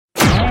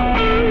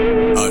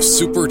A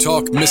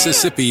SuperTalk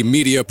Mississippi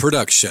media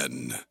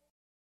production.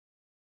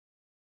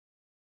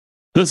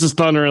 This is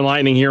Thunder and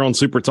Lightning here on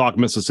SuperTalk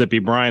Mississippi.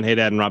 Brian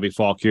Haydad and Robbie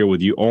Falk here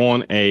with you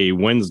on a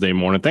Wednesday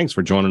morning. Thanks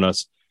for joining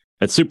us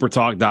at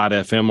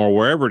supertalk.fm or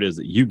wherever it is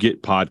that you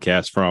get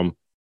podcasts from.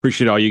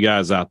 Appreciate all you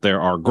guys out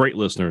there, our great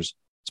listeners,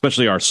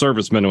 especially our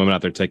servicemen and women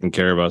out there taking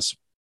care of us.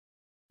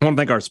 I want to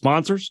thank our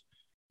sponsors,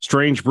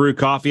 Strange Brew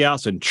Coffee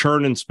House and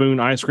Churn and Spoon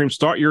Ice Cream.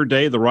 Start your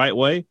day the right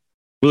way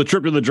with a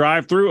trip to the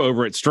drive-thru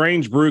over at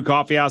Strange Brew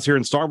Coffee House here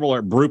in Starkville or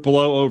at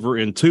Brupolo over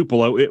in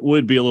Tupelo. It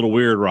would be a little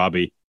weird,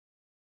 Robbie,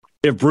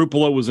 if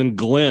Brupolo was in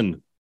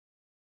Glenn.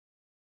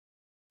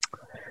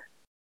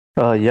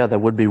 Yeah,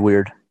 that would be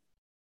weird.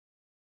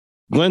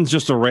 Glenn's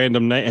just a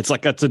random name. It's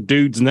like that's a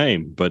dude's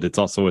name, but it's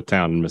also a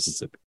town in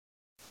Mississippi.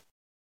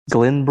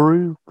 Glen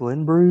Brew?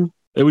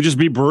 It would just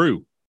be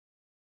Brew.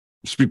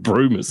 Just be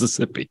Brew,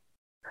 Mississippi.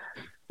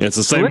 It's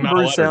the same. Glen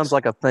Brew sounds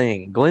like a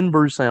thing. Glen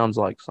Brew sounds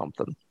like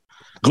something.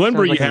 Glen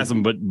Brew, like has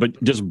them,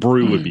 but just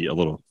Brew would be a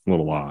little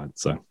odd.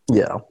 So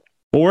yeah.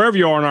 Well, wherever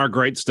you are in our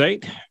great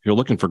state, if you're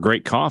looking for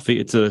great coffee,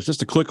 it's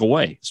just a click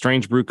away.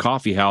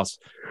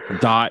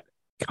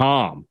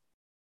 StrangeBrewCoffeehouse.com.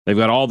 They've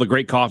got all the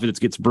great coffee that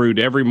gets brewed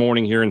every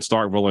morning here in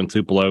Starkville and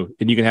Tupelo,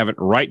 and you can have it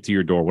right to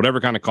your door. Whatever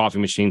kind of coffee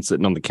machine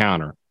sitting on the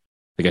counter,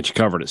 they got you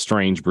covered at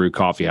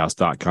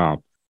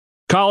StrangeBrewCoffeehouse.com.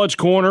 College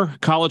Corner,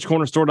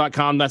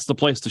 collegecornerstore.com. That's the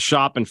place to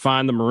shop and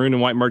find the maroon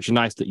and white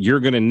merchandise that you're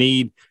going to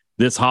need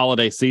this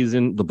holiday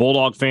season. The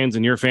Bulldog fans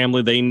in your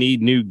family, they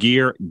need new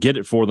gear. Get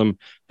it for them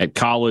at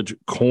College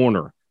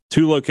Corner.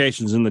 2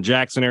 locations in the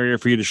Jackson area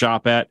for you to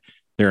shop at.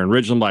 They're in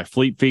Ridgeland by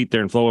Fleet Feet.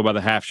 They're in Flowwood by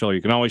the Half Shell.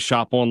 You can always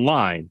shop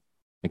online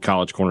at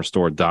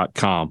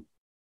collegecornerstore.com.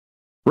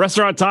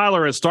 Restaurant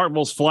Tyler is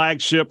Starkville's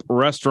flagship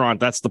restaurant.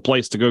 That's the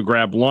place to go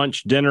grab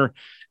lunch, dinner,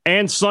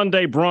 and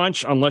Sunday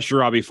brunch. Unless you're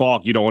Robbie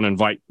Falk, you don't want to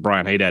invite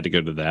Brian Haydad to go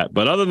to that.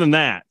 But other than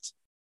that,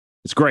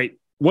 it's great.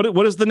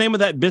 What is the name of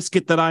that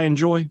biscuit that I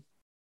enjoy?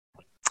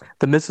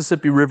 The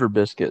Mississippi River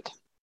biscuit.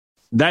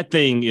 That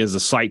thing is a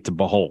sight to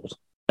behold.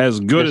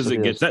 As good as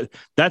it gets.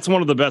 That's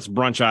one of the best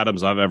brunch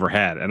items I've ever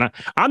had. And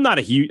I'm not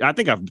a huge, I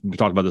think I've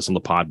talked about this on the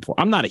pod before.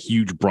 I'm not a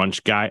huge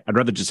brunch guy. I'd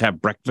rather just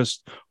have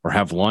breakfast or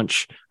have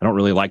lunch. I don't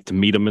really like to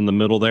meet them in the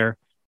middle there.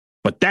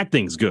 But that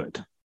thing's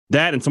good.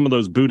 That and some of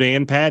those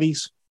boudin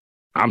patties,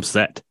 I'm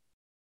set.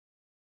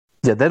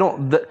 Yeah, they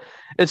don't.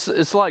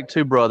 It's like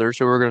Two Brothers,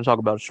 who we're going to talk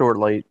about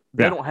shortly.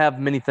 They don't have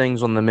many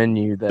things on the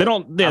menu that they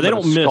don't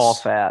miss.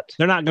 Scoff at.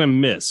 They're not going to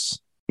miss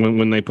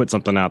when they put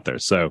something out there.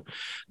 So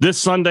this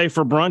Sunday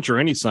for brunch or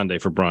any Sunday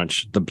for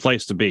brunch, the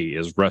place to be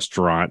is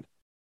Restaurant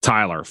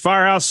Tyler.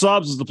 Firehouse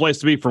Subs is the place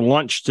to be for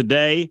lunch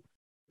today.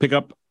 Pick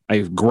up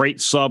a great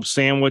sub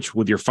sandwich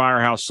with your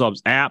Firehouse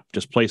Subs app.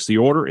 Just place the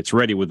order. It's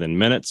ready within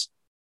minutes,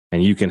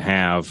 and you can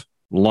have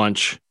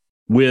lunch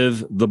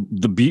with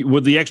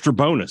the extra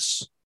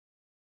bonus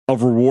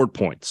of reward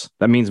points.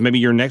 That means maybe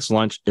your next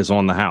lunch is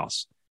on the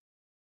house.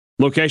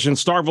 Location,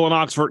 Starkville and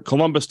Oxford,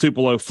 Columbus,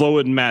 Tupelo,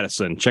 Flowwood, and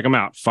Madison. Check them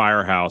out,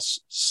 Firehouse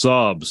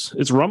Subs.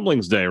 It's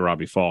Rumblings Day,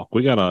 Robbie Falk.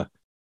 We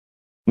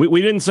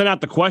didn't send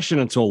out the question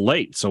until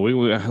late, so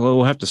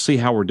we'll have to see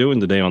how we're doing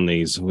today on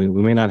these. We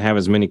may not have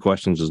as many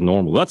questions as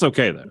normal. That's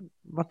okay, though.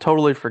 I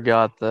totally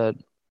forgot that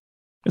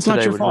it's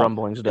not your fault.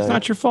 Rumblings Day. It's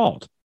not your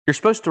fault. You're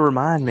supposed to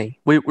remind me.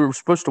 We were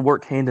supposed to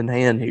work hand in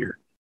hand here.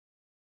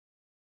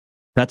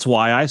 That's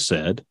why I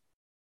said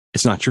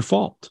it's not your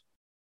fault.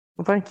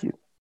 Well, thank you.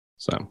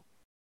 So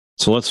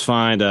let's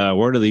find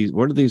where do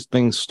these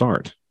things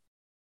start?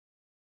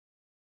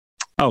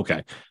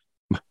 Okay,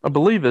 I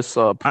believe it's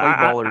Play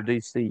Baller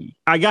DC.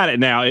 I got it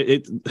now.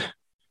 It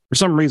for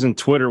some reason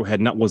Twitter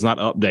was not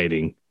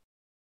updating,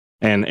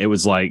 and it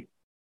was like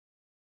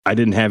I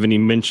didn't have any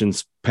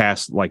mentions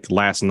past like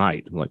last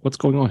night. I'm like, what's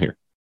going on here?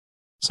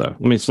 So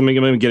let me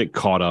get it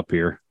caught up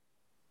here.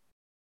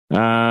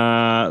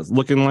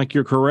 Looking like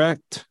you're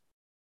correct.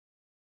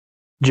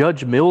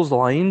 Judge Mills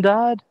Lane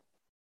died?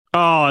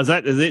 Oh, is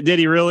it? Did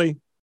he really?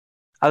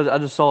 I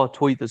just saw a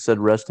tweet that said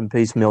 "Rest in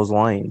peace, Mills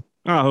Lane."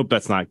 Oh, I hope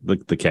that's not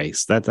the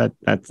case. That's I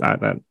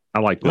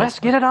like. Let's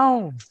get it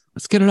on.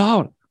 Let's get it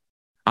on.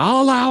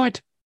 I'll allow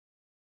it.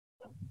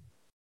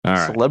 All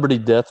right. Celebrity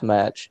Death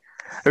Match.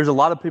 There's a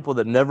lot of people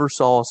that never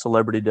saw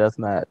Celebrity Death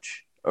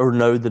Match or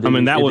know that.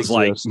 That was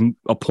exists. Like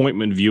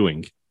appointment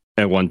viewing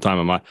at one time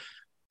in my.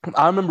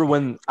 I remember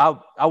when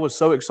I was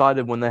so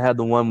excited when they had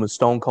the one with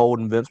Stone Cold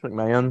and Vince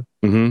McMahon.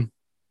 Mm-hmm.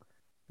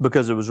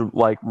 Because it was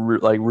like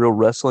real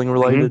wrestling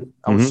related.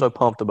 Mm-hmm. I was so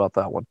pumped about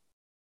that one.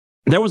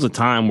 There was a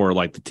time where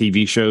like the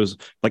TV shows,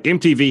 like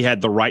MTV had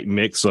the right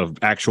mix of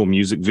actual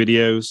music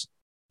videos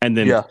and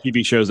then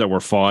TV shows that were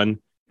fun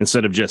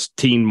instead of just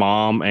Teen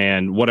Mom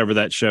and whatever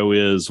that show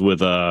is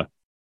with Rob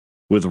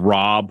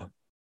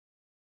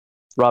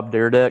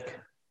Dyrdek.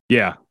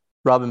 Yeah.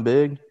 Robin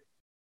Big.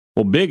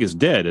 Well, Big is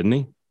dead, isn't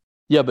he?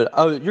 Yeah,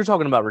 but you're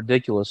talking about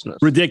ridiculousness.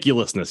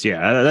 Ridiculousness,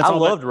 yeah. I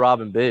loved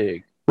Robin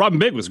Big. Robin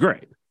Big was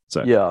great.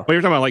 So yeah, but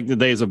you're talking about like the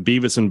days of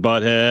Beavis and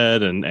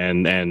Butthead,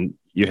 and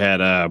you had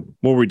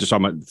what were we just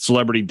talking about?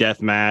 Celebrity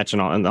Death Match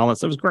and all that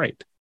stuff. It was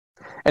great.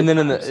 And then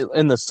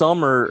in the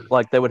summer,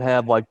 like they would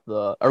have like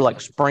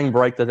spring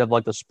break, they'd have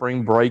like the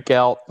spring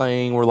breakout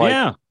thing where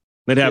like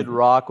they'd have Kid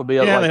Rock would be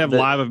they'd have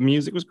live of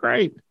music. It was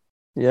great.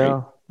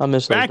 Yeah, I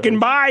miss those back days. in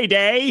my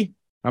day.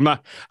 I'm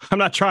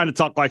not trying to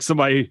talk like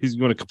somebody who's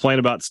going to complain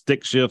about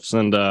stick shifts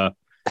and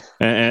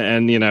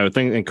you know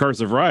things and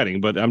cursive writing,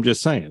 but I'm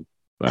just saying.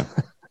 So.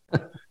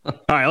 All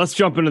right, let's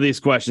jump into these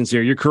questions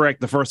here. You're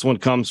correct. The first one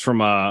comes from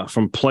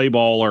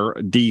Playballer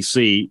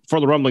DC. For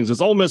the Rumblings,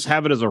 does Ole Miss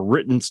have it as a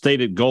written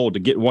stated goal to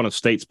get one of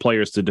State's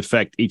players to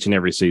defect each and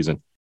every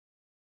season?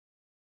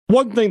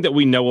 One thing that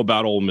we know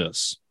about Ole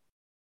Miss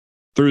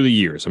through the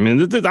years. I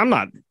mean, I'm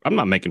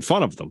not making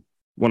fun of them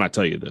when I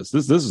tell you this.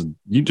 This is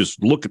you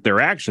just look at their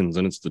actions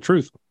and it's the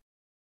truth.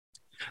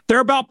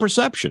 They're about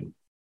perception.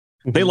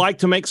 Mm-hmm. They like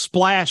to make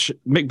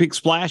big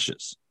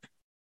splashes.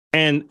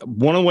 And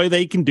one way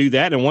they can do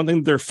that, and one thing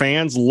that their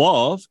fans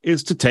love,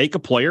 is to take a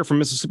player from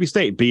Mississippi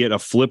State, be it a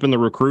flip in the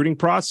recruiting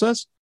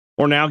process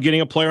or now getting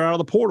a player out of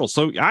the portal.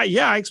 So, I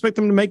expect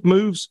them to make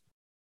moves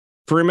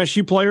for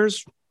MSU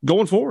players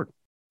going forward.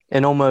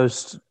 And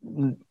almost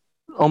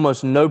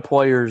no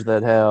players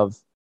that have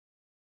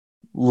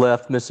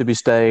left Mississippi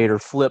State or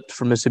flipped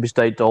from Mississippi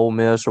State to Ole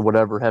Miss or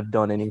whatever have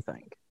done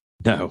anything.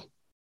 No.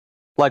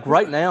 Like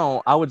right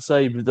now, I would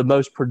say the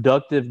most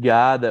productive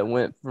guy that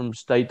went from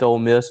State to Ole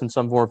Miss in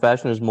some form or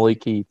fashion is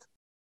Malik Heath.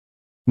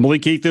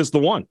 Malik Heath is the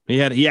one.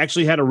 He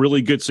actually had a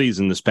really good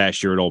season this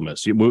past year at Ole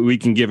Miss. We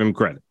can give him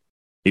credit.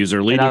 He was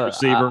their leading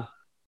receiver.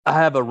 I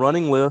have a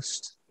running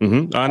list.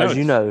 Mm-hmm. I know. As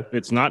you know,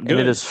 it's not good. And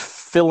it is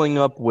filling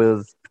up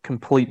with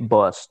complete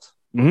bust.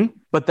 Mm-hmm.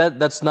 But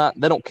that's not.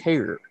 They don't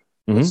care.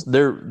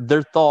 Mm-hmm.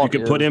 Their thought. You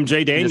could put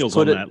MJ Daniels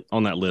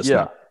on that list. Yeah.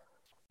 Now.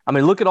 I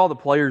mean, look at all the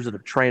players that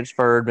have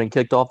transferred, been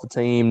kicked off the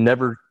team,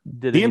 never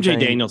did anything. The MJ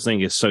Daniels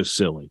thing is so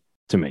silly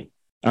to me.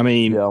 I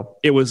mean,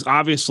 It was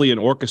obviously an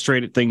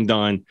orchestrated thing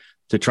done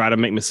to try to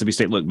make Mississippi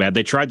State look bad.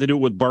 They tried to do it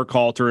with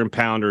Burkhalter and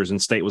Pounders,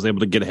 and State was able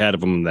to get ahead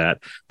of them in that.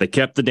 They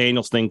kept the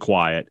Daniels thing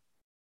quiet.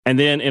 And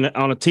then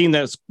on a team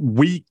that's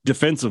weak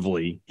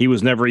defensively, he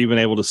was never even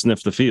able to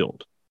sniff the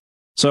field.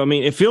 So, I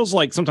mean, it feels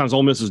like sometimes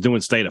Ole Miss is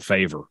doing State a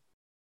favor.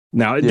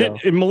 Now,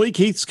 in Malik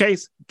Heath's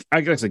case, I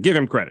guess I give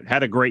him credit.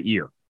 Had a great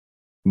year.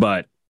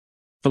 But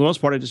for the most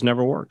part, it just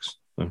never works.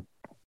 So.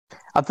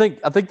 I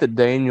think that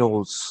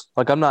Daniels,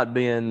 like I'm not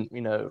being,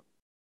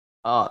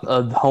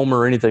 a homer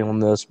or anything on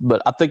this,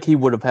 but I think he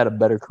would have had a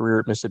better career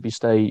at Mississippi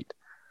State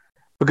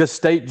because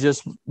State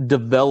just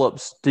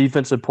develops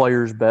defensive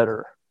players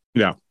better.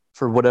 Yeah.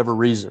 For whatever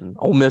reason.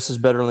 Ole Miss is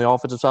better on the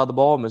offensive side of the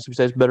ball. Mississippi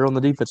State's better on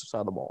the defensive side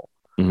of the ball.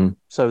 Mm-hmm.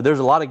 So there's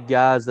a lot of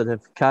guys that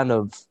have kind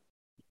of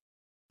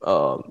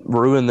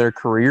ruined their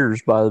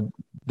careers by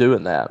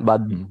doing that, by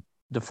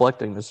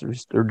defecting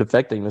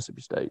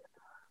Mississippi State.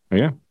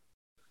 Yeah.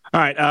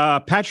 All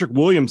right. Patrick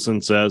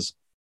Williamson says,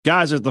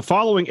 guys, if the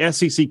following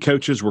SEC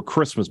coaches were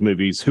Christmas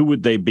movies, who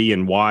would they be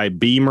and why?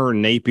 Beamer,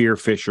 Napier,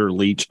 Fisher,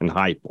 Leach, and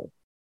Heupel.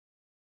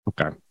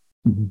 Okay.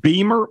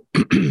 Beamer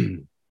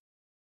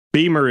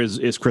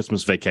is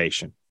Christmas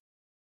Vacation.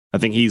 I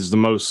think he's the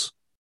most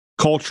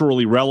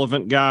culturally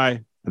relevant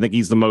guy. I think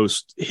he's the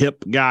most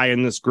hip guy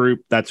in this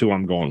group. That's who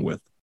I'm going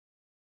with.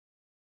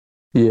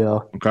 Yeah.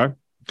 Okay.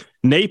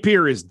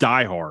 Napier is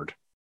Die Hard,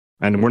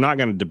 and we're not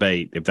going to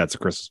debate if that's a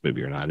Christmas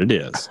movie or not. It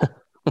is.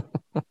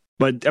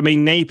 But, I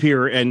mean,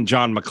 Napier and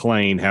John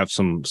McClane have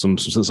some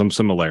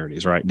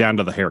similarities, right? Down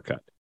to the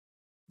haircut.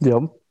 Yep.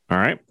 All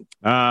right.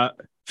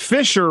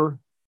 Fisher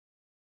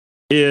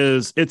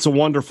is It's a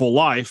Wonderful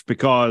Life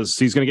because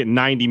he's going to get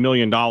 $90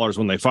 million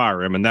when they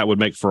fire him, and that would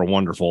make for a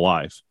wonderful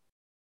life.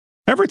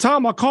 Every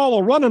time I call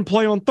a running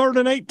play on 3rd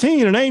and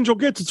 18, an angel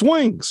gets its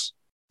wings.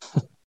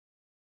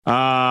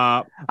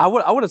 I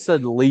would have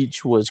said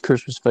Leach was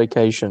Christmas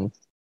Vacation.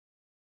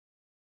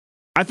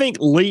 I think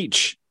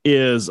Leach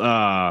is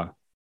like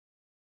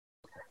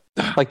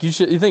you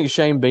think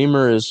Shane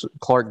Beamer is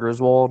Clark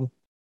Griswold?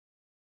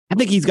 I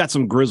think he's got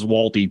some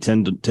Griswoldy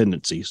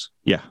tendencies.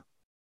 Yeah.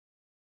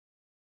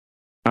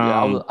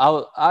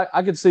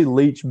 I could see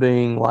Leach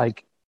being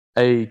like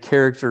a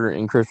character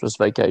in Christmas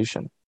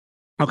Vacation.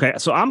 Okay,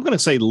 so I'm going to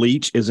say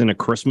Leach is in A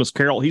Christmas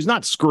Carol. He's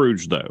not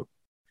Scrooge, though.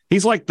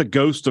 He's like the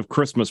ghost of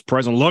Christmas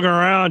present. Looking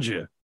around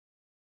you.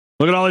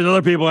 Look at all these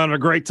other people having a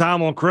great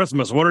time on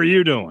Christmas. What are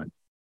you doing?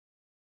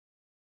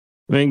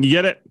 I mean, you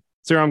get it?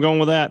 See where I'm going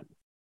with that?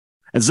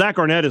 And Zach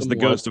Arnett is the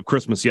ghost of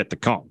Christmas yet to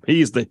come.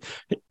 He's the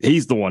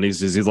one.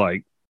 He's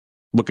like,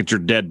 look at your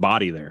dead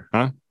body there,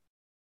 huh?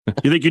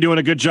 You think you're doing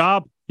a good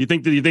job? You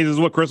think this is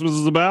what Christmas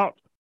is about?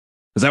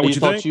 Is that what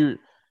you think?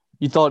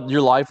 You thought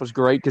your life was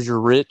great because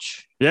you're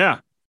rich? Yeah.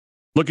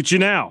 Look at you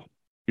now.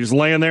 You're just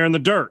laying there in the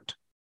dirt.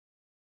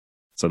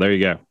 So there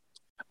you go.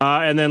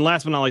 And then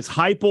last but not least,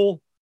 Heupel.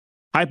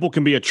 Heupel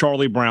can be a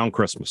Charlie Brown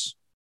Christmas.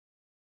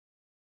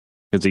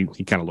 Because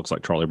he kind of looks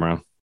like Charlie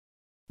Brown.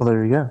 Well,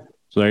 there you go.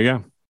 So there you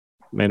go.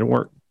 Made it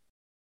work.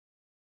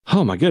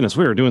 Oh my goodness,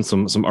 we are doing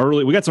some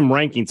early. We got some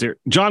rankings here.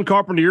 John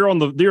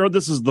Carpenter,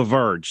 this is The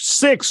Verge.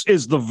 6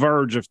 is the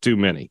verge of too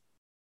many.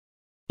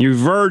 You're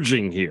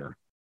verging here.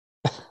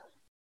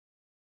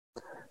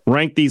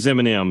 Rank these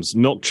M&Ms: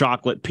 milk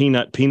chocolate,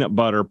 peanut, peanut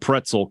butter,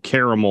 pretzel,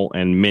 caramel,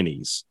 and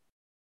minis.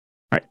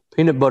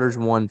 Peanut butter's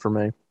one for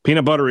me.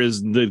 Peanut butter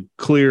is the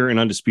clear and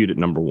undisputed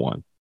number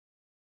one.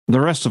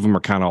 The rest of them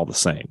are kind of all the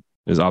same,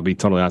 as I'll be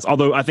totally honest.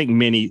 Although I think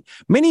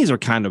minis are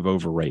kind of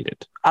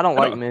overrated. I don't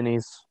like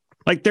minis.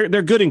 Like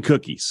they're good in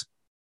cookies.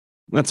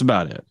 That's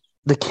about it.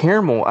 The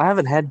caramel, I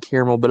haven't had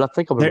caramel, but I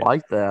think I would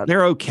like that.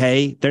 They're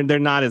okay. They're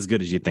not as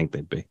good as you think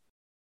they'd be.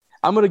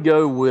 I'm gonna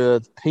go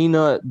with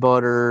peanut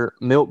butter,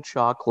 milk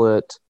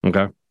chocolate,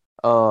 Okay.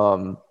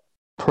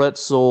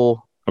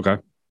 Pretzel, Okay.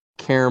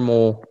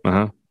 caramel,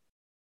 Uh-huh.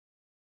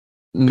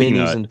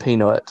 minis, and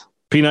peanut.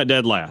 Peanut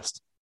dead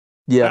last.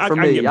 Yeah, for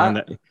me,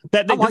 that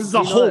like this is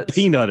a whole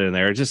peanut in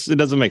there. It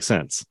doesn't make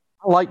sense.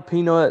 I like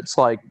peanuts,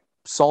 like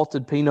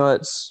salted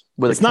peanuts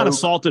with. It's not a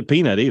salted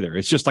peanut either.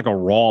 It's just like a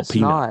raw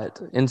peanut.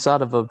 It's not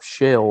inside of a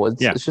shell.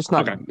 It's just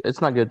not. Okay.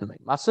 It's not good to me.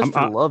 My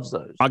sister loves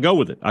those. I'll go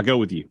with it. I'll go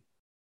with you.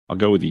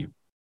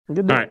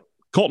 Good All right.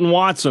 Colton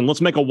Watson, let's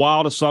make a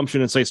wild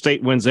assumption and say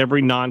State wins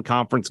every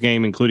non-conference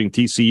game, including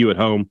TCU at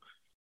home.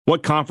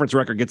 What conference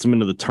record gets them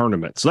into the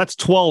tournament? So that's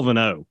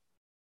 12-0,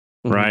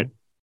 right?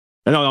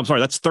 No, I'm sorry,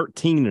 that's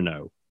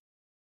 13-0.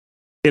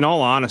 In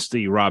all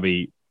honesty,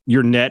 Robbie,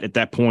 your net at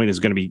that point is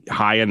going to be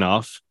high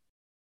enough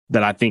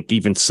that I think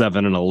even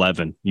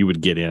 7-11 you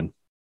would get in.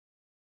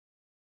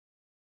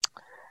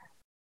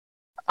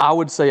 I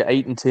would say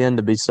 8-10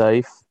 to be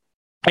safe.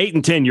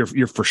 8-10,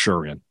 you're for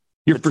sure in.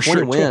 You're for 20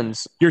 sure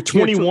wins. You're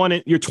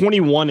 21. You're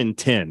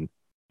 21-10.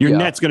 Your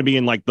net's going to be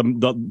in like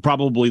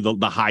probably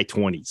the high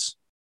 20s.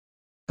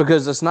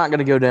 Because it's not going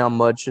to go down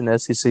much in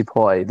SEC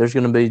play. There's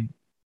going to be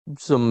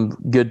some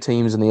good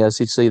teams in the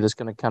SEC that's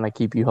going to kind of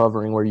keep you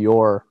hovering where you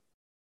are.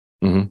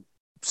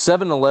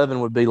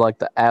 7-11 would be like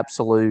the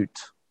absolute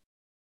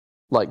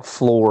like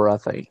floor, I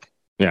think.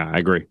 Yeah, I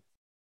agree.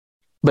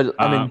 But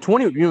I mean,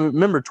 20. You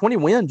remember, 20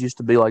 wins used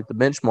to be like the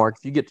benchmark.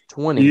 If you get to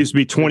 20, it used to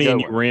be 20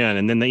 and you ran,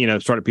 and then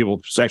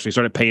people actually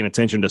started paying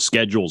attention to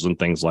schedules and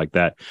things like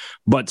that.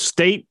 But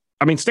State's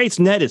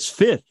net is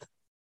 5th.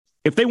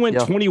 If they win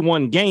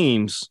 21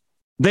 games,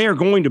 they are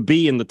going to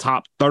be in the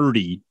top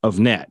 30 of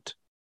net.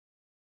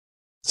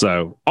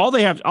 So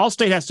all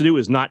State has to do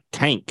is not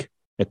tank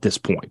at this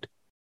point.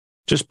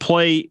 Just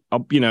play,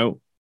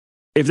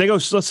 if they go,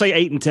 let's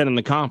say 8-10 in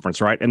the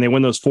conference, right, and they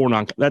win those 4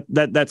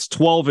 that's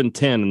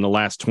 12-10 in the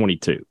last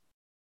 22.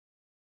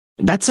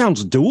 That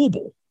sounds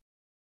doable.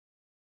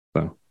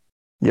 So,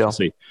 yeah. Let's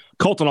see.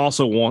 Colton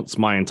also wants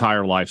my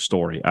entire life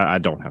story. I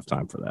don't have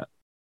time for that.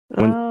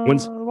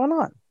 Why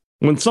not?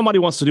 When somebody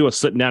wants to do a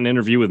sit down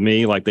interview with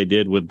me, like they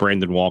did with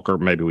Brandon Walker,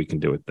 maybe we can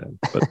do it then.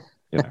 But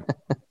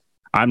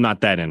I'm not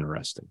that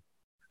interesting.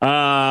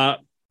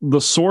 The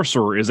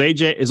Sorcerer,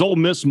 is Ole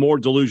Miss more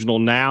delusional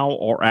now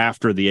or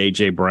after the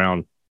A.J.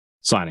 Brown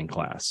signing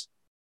class?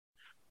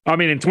 I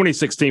mean, in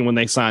 2016, when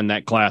they signed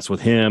that class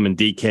with him and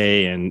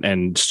DK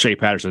and Shea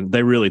Patterson,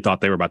 they really thought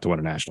they were about to win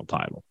a national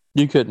title.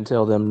 You couldn't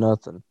tell them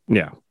nothing.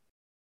 Yeah.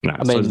 No,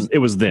 I mean, it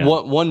was them.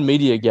 One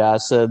media guy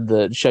said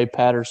that Shea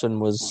Patterson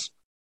was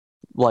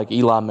like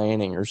Eli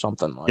Manning or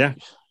something. Yeah.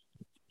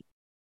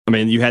 I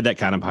mean, you had that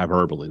kind of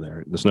hyperbole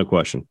there. There's no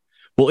question.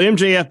 Will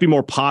MJF be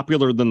more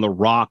popular than The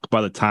Rock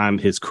by the time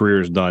his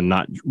career is done?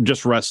 Not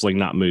just wrestling,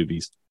 not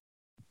movies.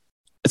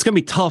 It's going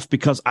to be tough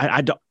because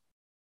I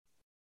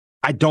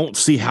don't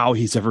see how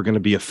he's ever going to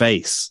be a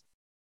face.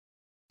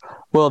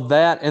 Well,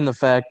 that and the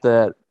fact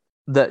that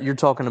you're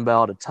talking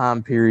about a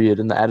time period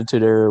in the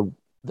Attitude Era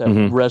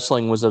that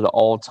wrestling was at an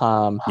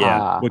all-time high.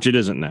 Yeah, which it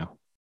isn't now.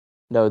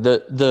 No,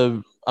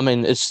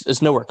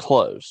 it's nowhere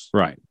close.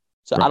 Right.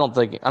 So right. I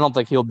don't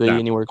think he'll be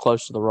anywhere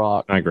close to The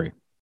Rock. I agree.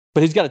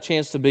 But he's got a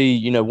chance to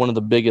be, one of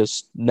the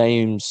biggest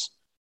names,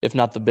 if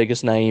not the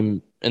biggest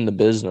name in the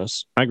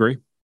business. I agree.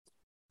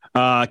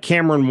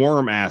 Cameron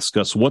Worm asks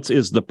us, what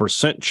is the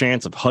 %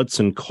 chance of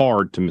Hudson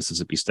Card to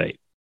Mississippi State?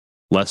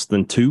 Less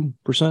than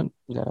 2%?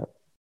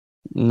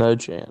 No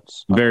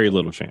chance. Very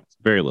little chance.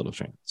 Very little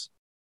chance.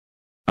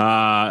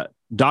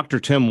 Dr.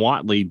 Tim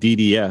Watley,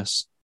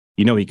 DDS,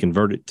 he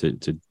converted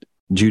to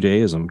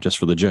Judaism just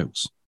for the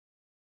jokes.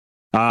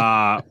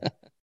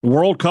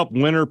 World Cup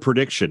winner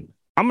prediction.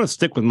 I'm going to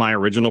stick with my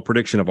original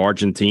prediction of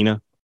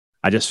Argentina.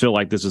 I just feel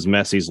like this is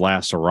Messi's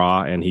last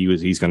hurrah, and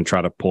he's going to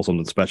try to pull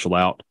something special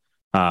out.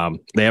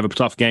 They have a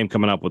tough game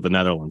coming up with the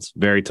Netherlands.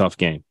 Very tough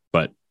game,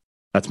 but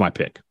that's my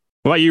pick.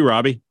 What about you,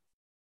 Robbie?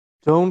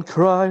 Don't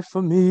cry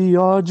for me,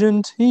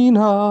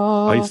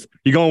 Argentina.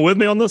 You going with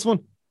me on this one?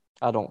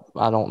 I don't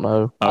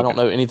know. Okay. I don't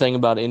know anything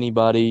about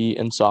anybody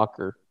in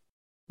soccer.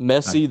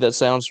 Messi, that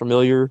sounds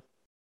familiar.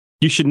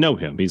 You should know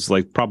him. He's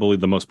like probably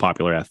the most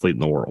popular athlete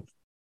in the world.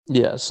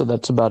 Yeah, so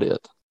that's about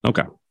it.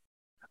 Okay.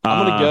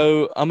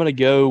 I'm gonna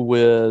go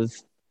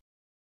with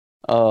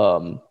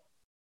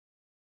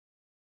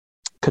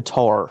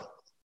Qatar.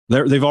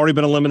 They've already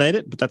been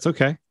eliminated, but that's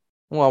okay.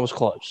 Well, I was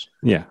close.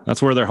 Yeah,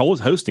 that's where they're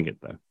hosting it,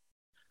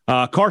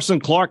 though. Carson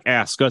Clark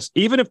asks us,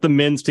 even if the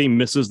men's team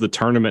misses the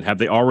tournament, have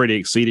they already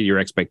exceeded your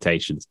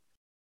expectations?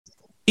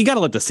 You got to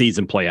let the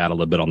season play out a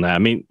little bit on that. I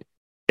mean,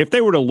 if they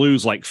were to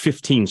lose like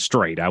 15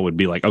 straight, I would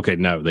be like, okay,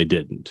 no, they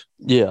didn't.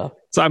 Yeah.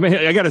 So I mean,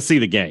 I got to see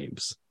the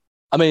games.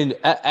 I mean,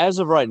 as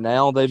of right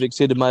now, they've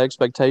exceeded my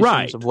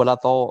expectations of what I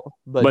thought.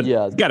 But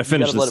yeah, you got to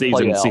finish the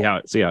season and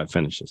see how it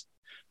finishes.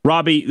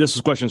 Robbie, this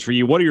is questions for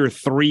you. What are your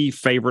 3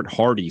 favorite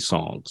Hardy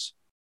songs?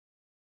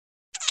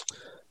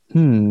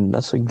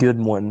 That's a good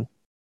one.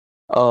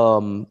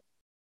 I'm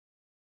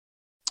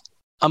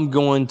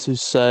going to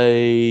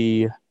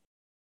say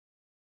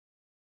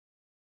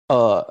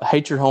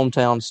Hate Your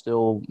Hometown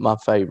still my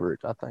favorite,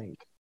 I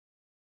think.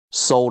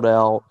 Sold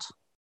Out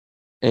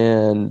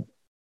and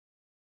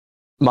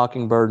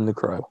Mockingbird and the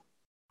Crow.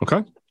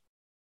 Okay.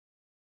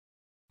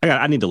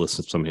 I need to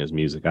listen to some of his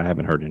music. I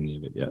haven't heard any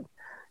of it yet.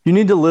 You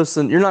need to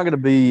listen. You're not going to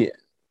be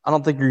 – I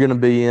don't think you're going to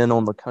be in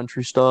on the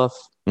country stuff,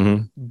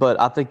 but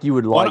I think you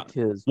would like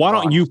his – Why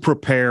don't you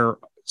prepare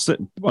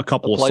a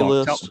couple of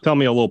songs? Tell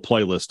me a little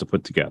playlist to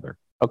put together.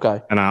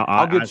 Okay. And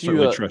I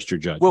certainly trust your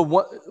judgment.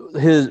 Well,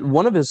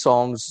 one of his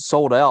songs,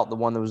 Sold Out, the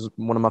one that was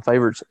one of my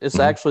favorites, it's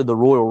actually the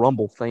Royal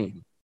Rumble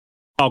theme.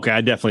 Okay,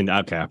 I definitely –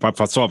 okay.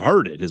 So I've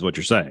heard it is what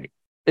you're saying.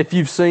 If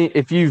you've seen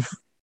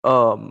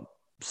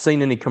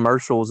any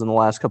commercials in the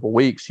last couple of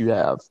weeks, you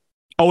have.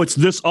 Oh, it's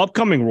this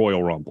upcoming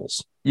Royal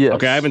Rumbles. Yes.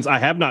 Okay, I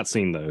have not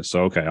seen those,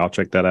 so okay, I'll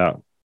check that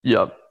out.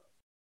 Yep.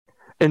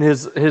 And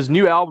his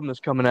new album that's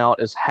coming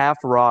out is half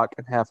rock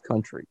and half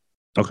country.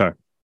 Okay.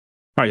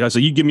 All right, so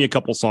you give me a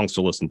couple songs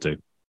to listen to.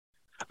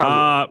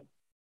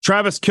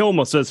 Travis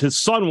Kilma says his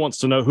son wants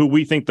to know who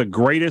we think the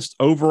greatest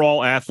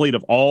overall athlete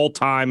of all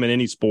time in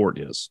any sport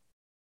is.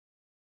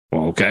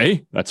 Well,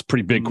 okay, that's a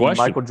pretty big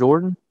question. Michael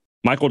Jordan?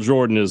 Michael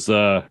Jordan is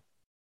the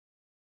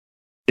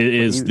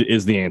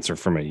answer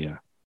for me, yeah.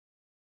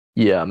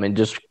 Yeah, I mean,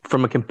 just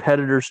from a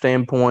competitor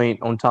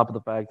standpoint, on top of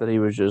the fact that he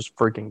was just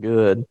freaking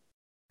good.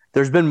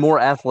 There's been more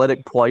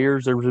athletic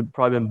players. There's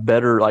probably been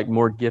better, like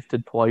more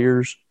gifted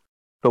players.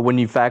 But when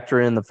you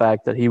factor in the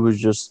fact that he was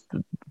just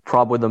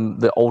probably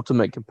the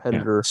ultimate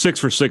competitor. Yeah. 6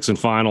 for 6 in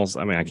finals.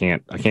 I mean, I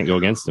can't go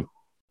against him.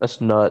 That's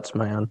nuts,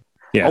 man.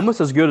 Yeah.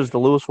 Almost as good as the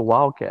Louisville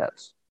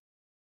Wildcats.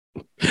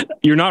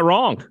 You're not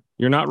wrong.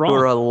 You're not wrong.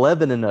 We're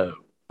 11-0.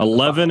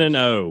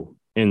 11-0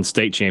 in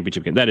state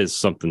championship game. That is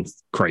something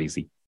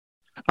crazy.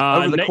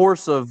 Over the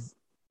course of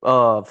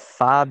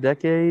 5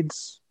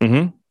 decades.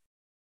 Mm-hmm.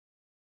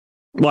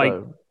 Like,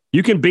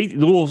 you can beat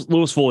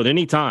Louisville at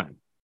any time,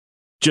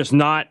 just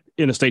not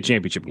in a state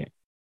championship game.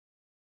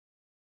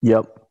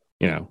 Yep.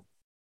 You know.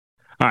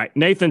 All right.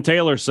 Nathan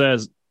Taylor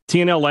says,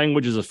 TNL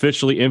language is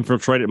officially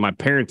infiltrated my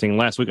parenting.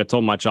 Last week, I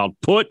told my child,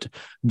 put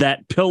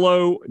that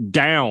pillow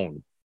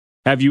down.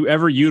 Have you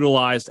ever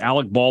utilized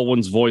Alec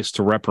Baldwin's voice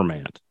to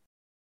reprimand?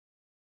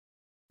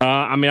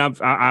 I mean,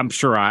 I'm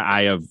sure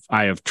I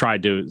have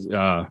tried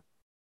to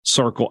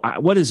circle.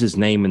 What is his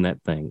name in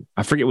that thing?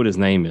 I forget what his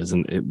name is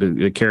and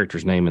the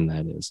character's name in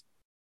that is.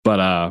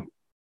 But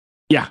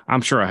yeah,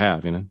 I'm sure I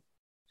have. You know,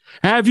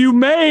 have you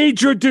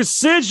made your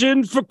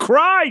decision for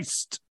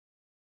Christ?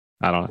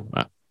 I don't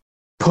know.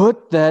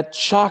 Put that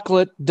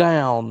chocolate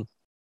down.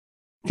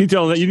 You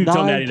tell that. You can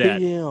tell Natty that.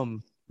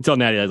 PM. Tell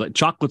Natty that. Like,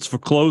 chocolates for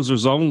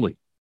closers only.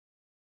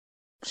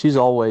 She's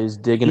always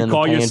digging in the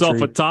pantry. You call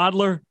yourself a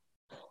toddler?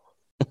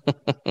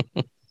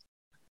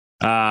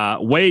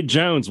 Wade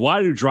Jones,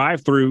 why do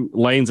drive-through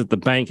lanes at the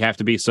bank have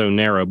to be so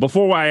narrow?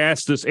 Before I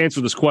answer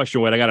this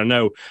question, Wade, I got to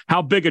know,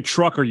 how big a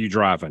truck are you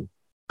driving?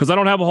 Because I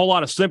don't have a whole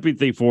lot of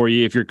sympathy for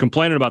you if you're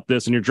complaining about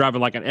this and you're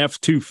driving like an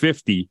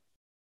F-250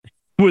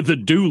 with a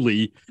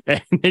dually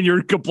and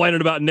you're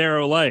complaining about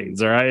narrow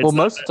lanes. All right. Well,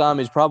 most of the time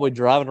he's probably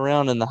driving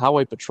around in the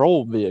highway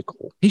patrol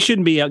vehicle. He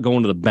shouldn't be out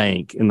going to the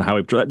bank in the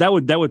highway patrol. That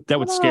would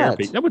scare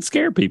people. That would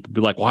scare people. Be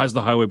like, why is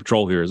the highway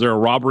patrol here? Is there a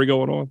robbery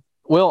going on?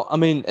 Well, I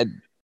mean,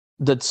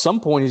 at some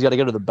point he's got to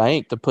go to the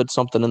bank to put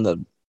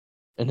something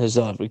in his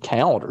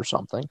account or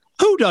something.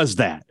 Who does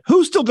that?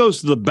 Who still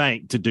goes to the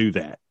bank to do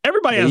that?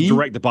 Everybody has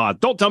direct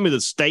deposit. Don't tell me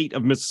the state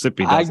of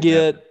Mississippi does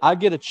that. I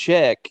get a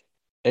check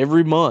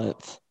every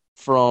month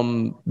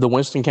from the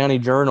Winston County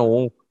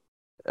Journal.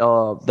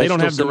 They don't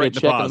have direct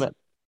deposit.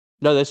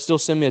 No, they still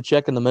send me a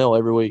check in the mail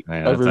every week,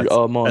 every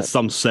month. That's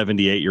some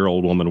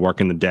 78-year-old woman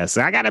working the desk.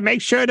 I got to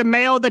make sure to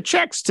mail the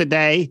checks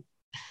today.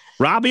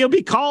 Robbie will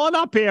be calling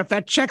up here if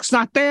that check's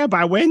not there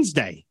by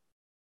Wednesday.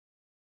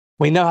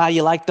 We know how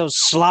you like those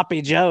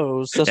sloppy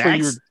joes. That's where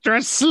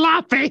extra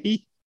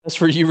sloppy. That's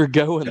where you were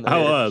going there.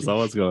 I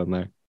was going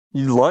there.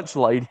 You lunch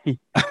lady.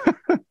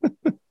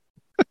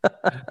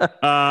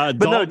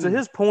 But no, to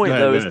his point,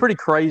 though, it's pretty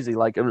crazy.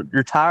 Like,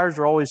 your tires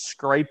are always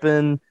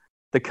scraping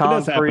the concrete. It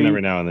does happen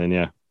every now and then,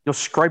 yeah. You'll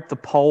scrape the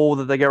pole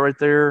that they got right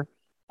there.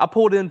 I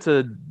pulled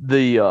into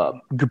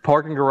the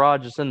parking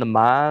garage that's in the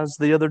Mize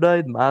the other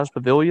day, the Mize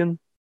Pavilion.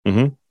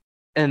 Mm-hmm.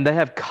 And they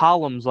have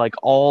columns, like,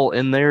 all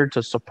in there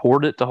to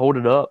support it, to hold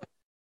it up.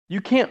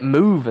 You can't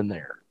move in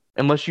there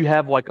unless you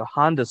have, like, a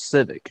Honda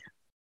Civic.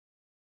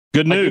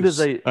 Good news.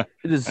 It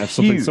is huge.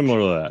 Something similar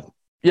to that.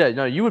 Yeah,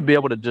 no, you would be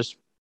able to just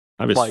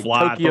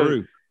fly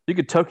through. You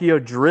could Tokyo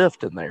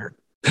drift in there.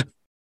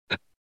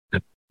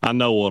 I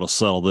know what'll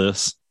sell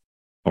this.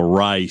 A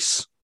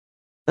rice.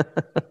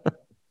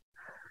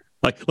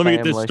 Like, let me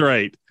get this family.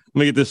 straight. Let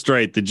me get this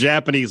straight. The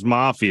Japanese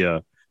mafia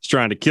is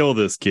trying to kill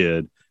this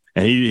kid,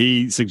 and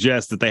he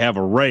suggests that they have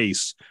a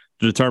race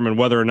to determine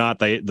whether or not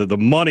the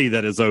money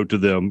that is owed to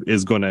them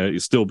is going to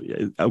still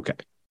be okay.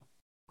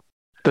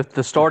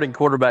 The starting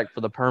quarterback for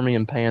the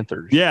Permian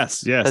Panthers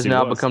Yes, has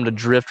now become the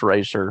drift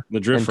racer the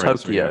drift in racer,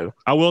 Tokyo. yeah.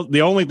 I will.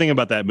 The only thing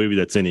about that movie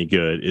that's any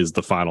good is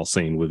the final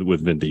scene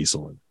with Vin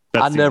Diesel.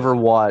 I never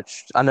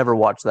watched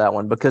that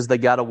one because they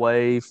got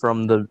away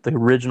from the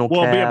original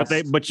cast.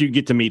 Yeah, but you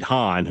get to meet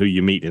Han, who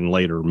you meet in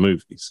later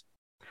movies.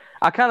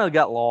 I kind of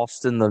got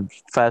lost in the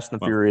Fast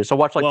and the Furious. I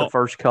watched the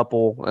first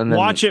couple, and then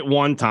watch it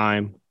one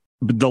time.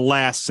 But the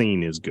last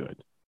scene is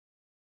good.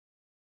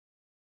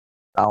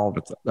 I'll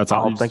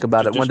think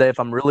about it one day if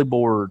I'm really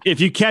bored. If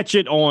you catch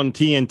it on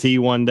TNT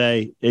one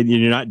day and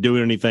you're not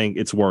doing anything,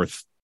 it's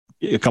worth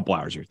a couple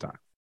hours of your time.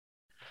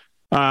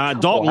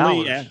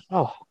 Dalton Lee.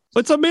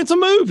 It's a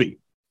movie.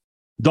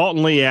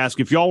 Dalton Lee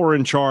asked, if y'all were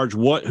in charge,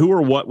 who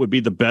or what would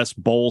be the best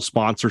bowl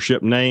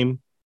sponsorship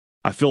name?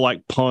 I feel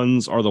like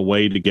puns are the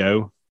way to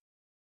go.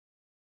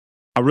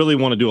 I really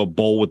want to do a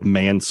bowl with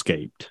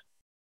Manscaped.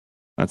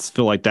 I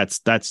feel like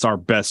that's our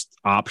best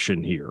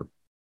option here.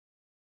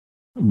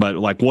 But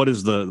like, what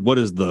is the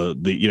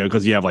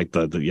because you have like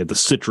the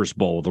Citrus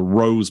Bowl, the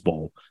Rose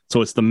Bowl.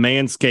 So it's the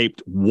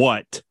Manscaped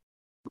what?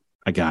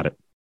 I got it.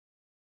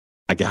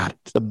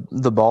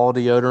 The ball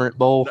deodorant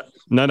bowl.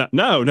 No. The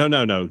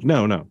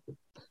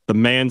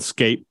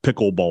Manscaped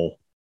Pickle Bowl.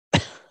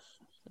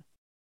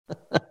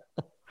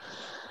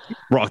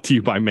 Brought to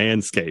you by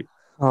Manscaped.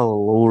 Oh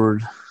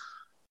Lord.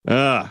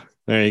 There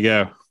you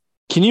go.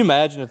 Can you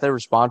imagine if they were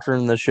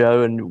sponsoring the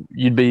show and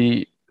you'd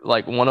be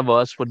like one of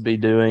us would be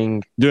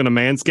doing a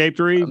Manscaped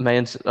read?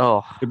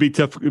 It'd be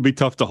tough. It'd be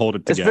tough to hold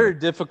it together. It's very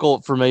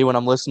difficult for me when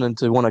I'm listening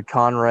to one of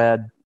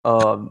Conrad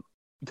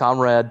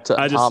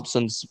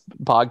Thompson's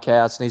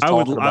podcasts, and he's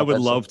talking about I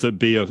would love to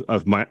be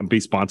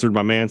sponsored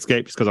by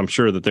Manscaped because I'm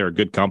sure that they're a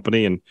good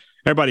company, and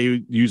everybody who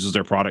uses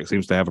their product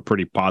seems to have a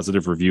pretty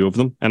positive review of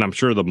them, and I'm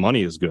sure the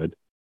money is good.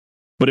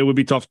 But it would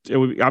be tough.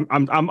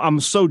 I'm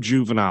so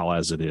juvenile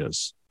as it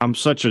is. I'm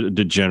such a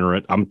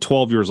degenerate. I'm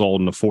 12 years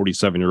old in a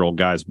 47-year-old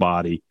guy's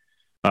body.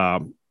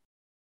 I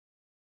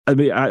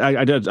mean,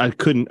 I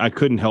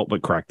couldn't help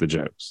but crack the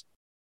jokes.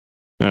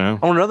 On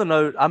another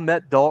note, I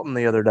met Dalton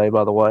the other day,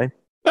 by the way.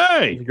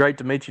 Hey, great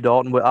to meet you,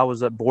 Dalton. I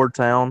was at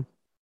Boardtown.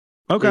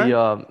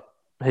 Okay.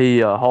 He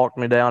hawked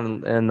me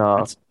down and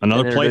that's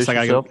another place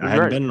I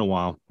haven't been in a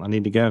while. I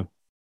need to go.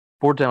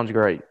 Boardtown's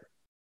great.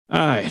 All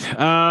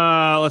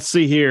right. Let's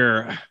see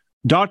here.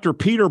 Dr.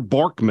 Peter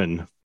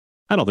Borkman.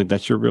 I don't think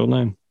that's your real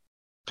name.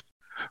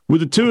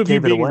 With the two of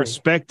you being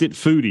respected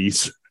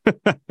foodies,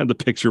 and the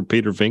picture of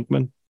Peter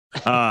Venkman,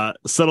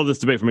 settle this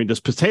debate for me.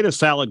 Does potato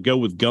salad go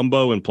with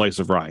gumbo in place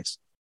of rice?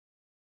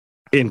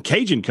 In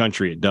Cajun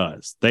country, it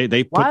does.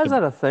 Why is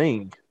that a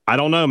thing? I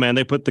don't know, man.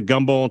 They put the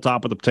gumbo on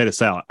top of the potato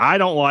salad. I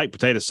don't like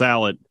potato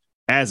salad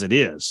as it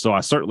is, so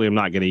I certainly am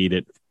not going to eat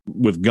it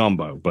with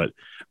gumbo. But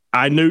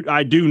I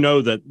do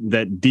know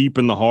that deep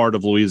in the heart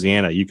of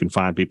Louisiana, you can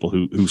find people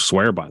who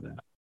swear by that.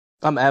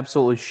 I'm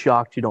absolutely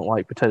shocked you don't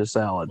like potato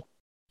salad.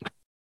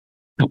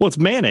 Well, it's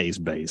mayonnaise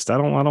based. I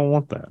don't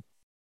want that.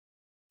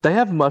 They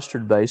have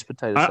mustard based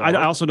potato salad.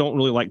 I also don't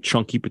really like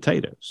chunky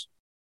potatoes.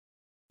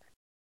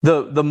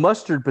 The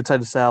mustard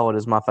potato salad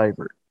is my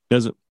favorite.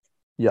 Is it?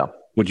 Yeah.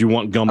 Would you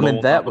want gumbo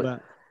on top of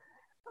that?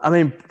 I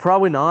mean,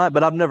 probably not,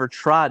 but I've never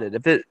tried it.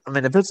 If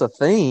it's a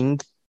thing,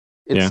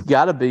 it's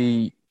got to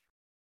be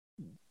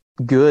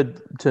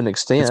good to an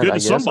extent. It's good to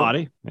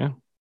somebody. Yeah.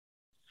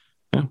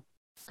 All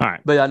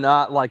right. But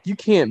not like you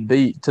can't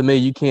beat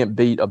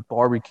a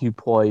barbecue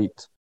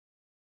plate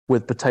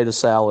with potato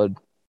salad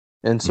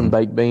and some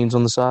baked beans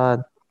on the side.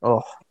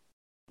 Oh,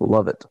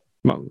 love it.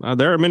 Well,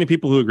 there are many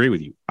people who agree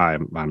with you.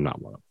 I'm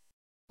not one of them.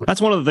 That's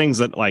one of the things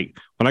that, like,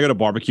 when I go to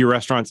barbecue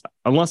restaurants,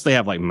 unless they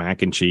have like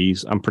mac and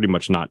cheese, I'm pretty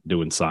much not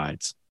doing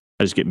sides.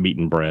 I just get meat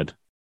and bread.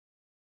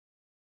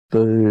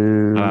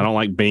 Boo. I don't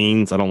like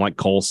beans. I don't like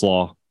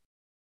coleslaw.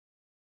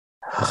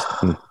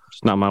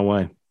 It's not my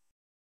way.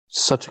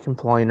 Such a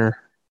complainer.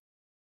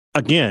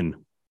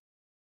 Again.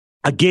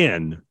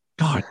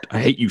 God, I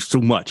hate you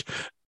so much.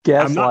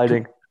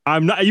 Gaslighting.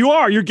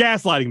 You're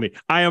gaslighting me.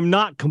 I am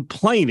not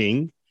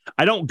complaining.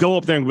 I don't go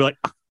up there and be like,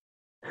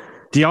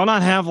 do y'all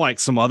not have like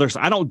some others?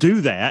 I don't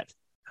do that.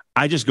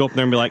 I just go up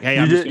there and be like,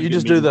 hey, you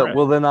just do that.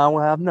 Well, then I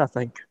will have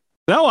nothing.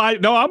 No, I'm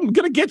going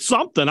to get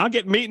something. I'll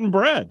get meat and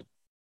bread.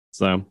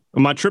 So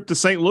on my trip to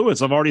St. Louis,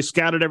 I've already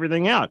scouted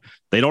everything out.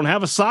 They don't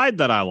have a side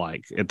that I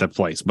like at the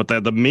place, but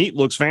the meat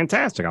looks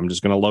fantastic. I'm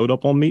just going to load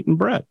up on meat and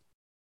bread.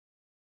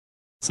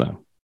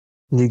 So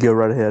you go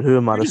right ahead. Who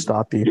am I to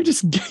stop you?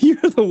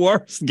 You're the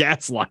worst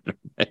gaslighter,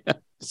 man.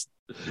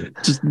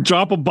 Just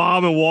drop a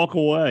bomb and walk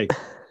away.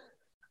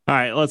 All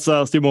right, let's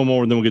do one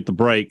more and then we'll get the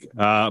break.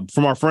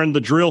 From our friend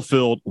the Drill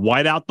Field,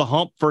 white out the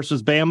hump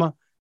versus Bama.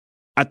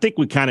 I think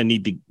we kind of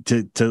need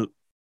to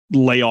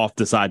lay off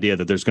this idea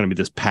that there's going to be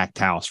this packed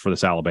house for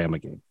this Alabama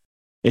game.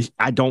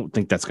 I don't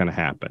think that's going to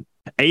happen.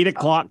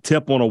 8:00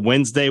 tip on a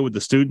Wednesday with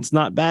the students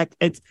not back.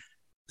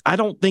 I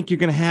don't think you're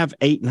going to have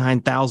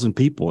 8,000-9,000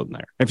 people in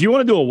there. If you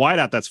want to do a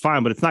whiteout, that's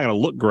fine, but it's not going to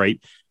look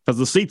great because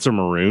the seats are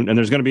maroon and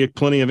there's going to be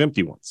plenty of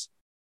empty ones.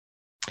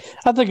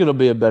 I think it'll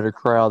be a better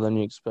crowd than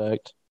you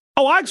expect.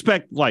 Oh, I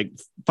expect like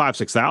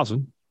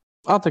 5,000-6,000.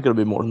 I think it'll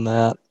be more than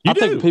that. I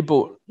think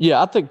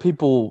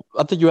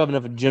I think you have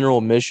enough general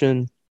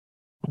admission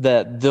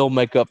that they'll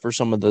make up for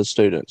some of the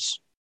students.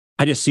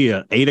 I just see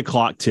an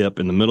 8:00 tip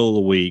in the middle of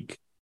the week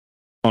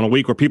on a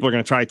week where people are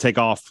going to try to take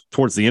off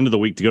towards the end of the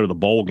week to go to the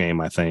bowl game,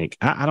 I think.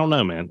 I don't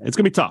know, man. It's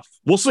going to be tough.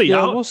 We'll see.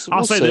 Yeah, I'll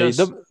say see.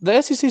 this.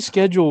 The SEC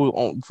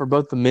schedule for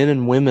both the men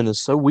and women is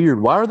so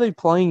weird. Why are they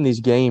playing these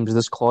games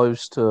this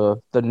close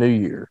to the new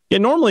year? Yeah,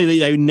 normally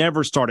they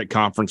never started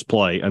conference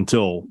play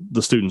until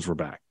the students were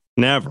back.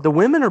 Never. The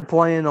women are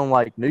playing on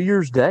like New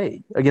Year's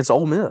Day against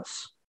Ole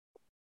Miss.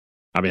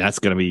 I mean, that's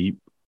going to be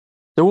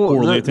There won't,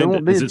 poorly there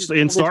won't attended. be, Is it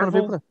in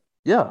Starkville?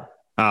 Yeah.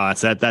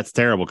 That's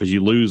terrible because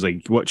you lose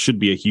what should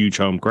be a huge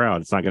home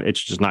crowd.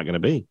 It's just not going to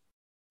be.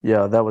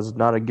 Yeah, that was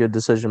not a good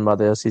decision by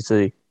the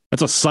SEC.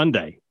 That's a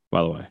Sunday,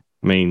 by the way.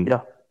 I mean,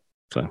 yeah.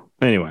 So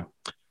anyway,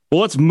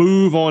 well, let's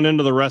move on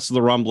into the rest of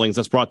the rumblings.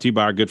 That's brought to you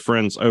by our good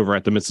friends over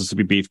at the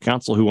Mississippi Beef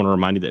Council, who want to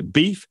remind you that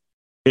beef,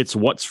 it's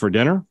what's for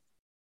dinner.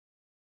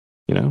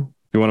 You know,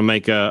 if you want to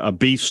make a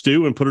beef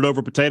stew and put it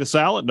over potato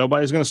salad,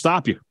 nobody's going to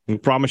stop you. I can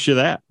promise you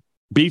that.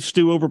 Beef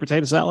stew over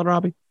potato salad,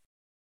 Robbie?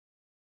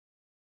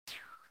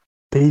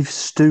 Beef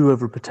stew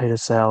over potato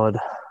salad.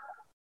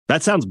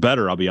 That sounds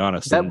better, I'll be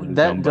honest.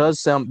 That does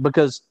sound,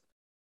 because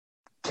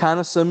kind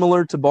of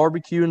similar to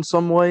barbecue in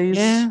some ways.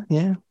 Yeah.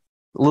 A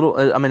little.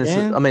 I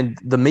mean,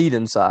 the meat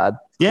inside.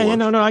 Yeah.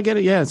 No, I get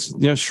it. Yeah,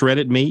 it's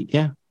shredded meat.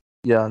 Yeah.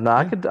 Yeah. No,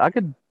 I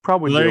could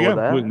probably deal with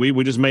that.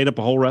 We just made up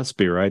a whole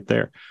recipe right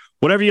there.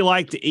 Whatever you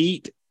like to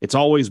eat, it's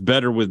always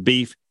better with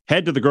beef.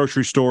 Head to the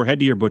grocery store, head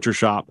to your butcher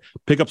shop,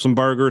 pick up some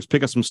burgers,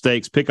 pick up some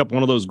steaks, pick up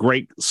one of those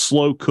great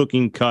slow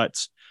cooking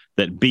cuts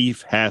that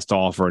beef has to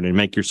offer, and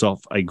make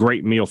yourself a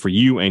great meal for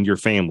you and your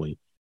family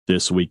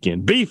this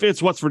weekend. Beef,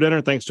 it's what's for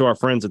dinner, thanks to our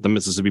friends at the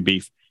Mississippi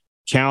Beef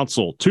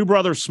Council. Two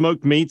Brothers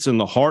Smoked Meats in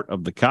the heart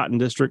of the Cotton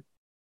District,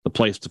 the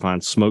place to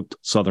find smoked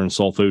Southern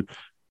soul food.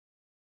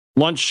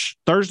 Lunch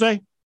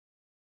Thursday?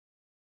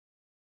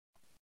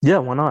 Yeah,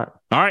 why not?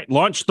 All right,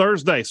 lunch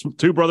Thursday.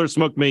 Two Brothers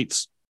Smoked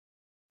Meats.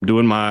 I'm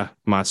doing my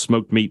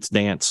smoked meats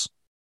dance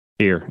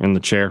here in the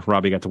chair.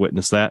 Robbie got to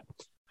witness that.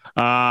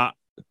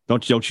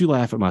 Don't you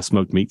laugh at my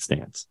smoked meat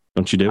stance.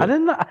 Don't you do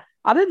it?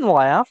 I didn't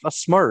laugh. I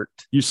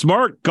smirked. You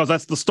smirked because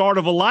that's the start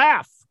of a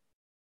laugh.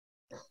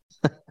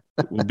 It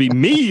would be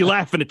me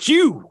laughing at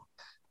you.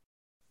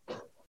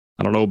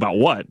 I don't know about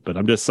what, but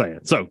I'm just saying.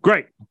 So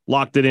great.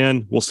 Locked it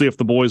in. We'll see if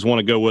the boys want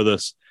to go with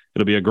us.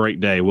 It'll be a great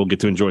day. We'll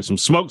get to enjoy some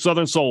smoked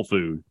Southern soul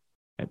food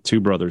at Two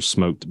Brothers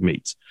Smoked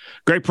Meats.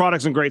 Great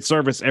products and great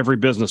service. Every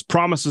business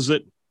promises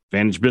it.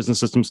 Vantage Business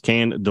Systems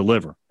can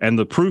deliver. And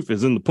the proof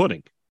is in the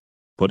pudding.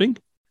 Pudding?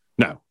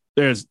 No.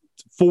 There's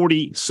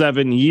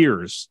 47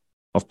 years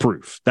of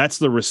proof. That's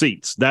the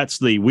receipts.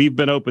 We've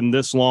been open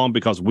this long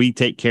because we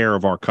take care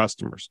of our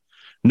customers.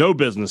 No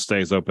business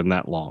stays open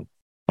that long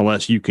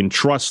unless you can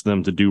trust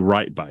them to do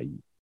right by you,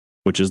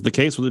 which is the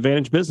case with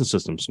Advantage Business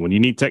Systems. When you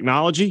need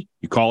technology,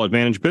 you call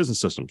Advantage Business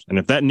Systems. And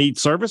if that needs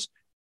service,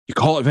 you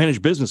call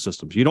Advantage Business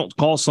Systems. You don't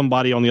call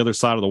somebody on the other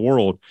side of the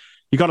world.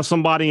 You call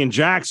somebody in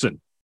Jackson.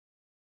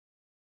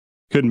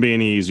 Couldn't be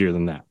any easier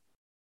than that.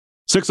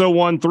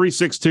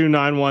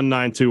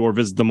 601-362-9192 or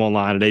visit them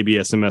online at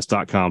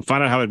absms.com.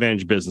 Find out how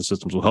Advantage Business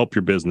Systems will help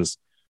your business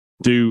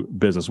do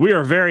business. We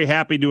are very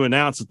happy to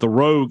announce that the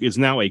Rogue is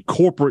now a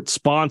corporate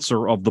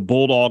sponsor of the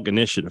Bulldog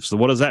Initiative. So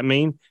what does that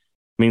mean?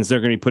 It means they're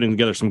going to be putting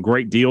together some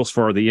great deals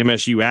for the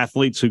MSU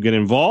athletes who get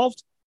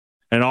involved.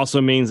 And it also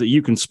means that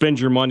you can spend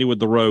your money with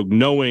the Rogue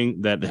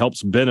knowing that it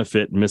helps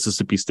benefit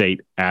Mississippi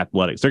State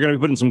athletics. They're going to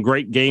be putting some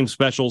great game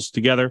specials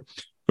together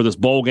for this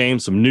bowl game,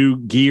 some new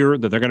gear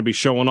that they're going to be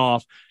showing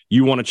off.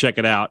 You want to check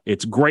it out.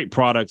 It's great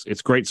products.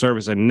 It's great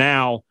service. And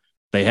now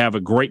they have a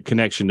great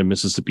connection to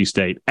Mississippi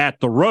State at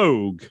the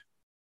Rogue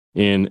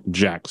in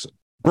Jackson.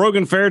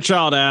 Brogan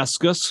Fairchild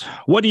asks us,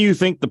 what do you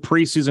think the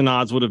preseason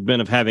odds would have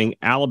been of having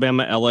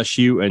Alabama,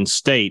 LSU, and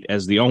State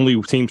as the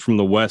only teams from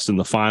the West in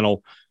the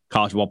final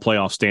college football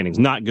playoff standings?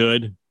 Not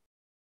good.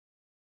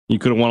 You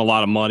could have won a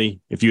lot of money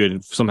if you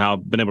had somehow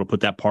been able to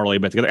put that parlay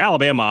bet together.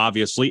 Alabama,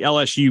 obviously.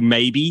 LSU,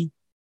 maybe.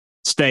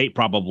 State,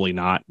 probably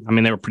not. I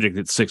mean, they were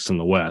predicted sixth in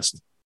the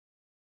West.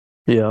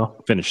 Yeah.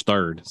 Finished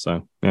third,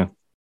 so, yeah.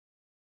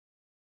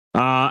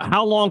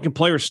 How long can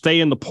players stay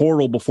in the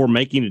portal before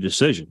making a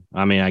decision?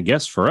 I mean, I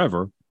guess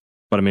forever.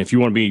 But, I mean, if you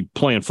want to be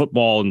playing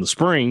football in the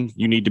spring,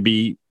 you need to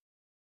be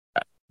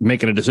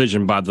making a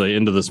decision by the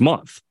end of this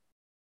month.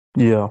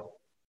 Yeah.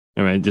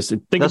 I mean, just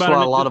think that's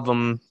about why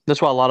it.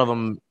 That's why a lot of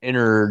them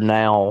enter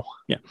now.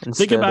 Yeah.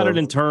 Think about it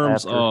in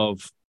terms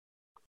of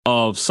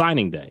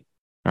signing day.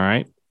 All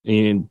right.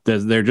 And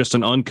they're just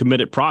an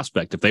uncommitted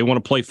prospect. If they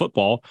want to play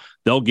football,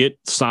 they'll get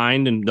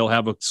signed and they'll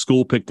have a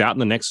school picked out in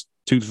the next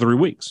 2 to 3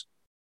 weeks.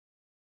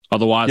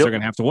 Otherwise, they're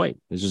going to have to wait.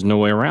 There's just no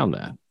way around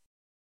that.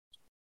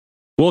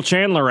 Will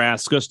Chandler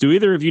asks us, do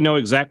either of you know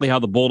exactly how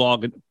the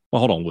Bulldog Well,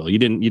 hold on, Will. You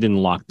didn't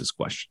lock this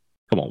question.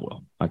 Come on,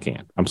 Will. I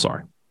can't. I'm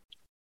sorry.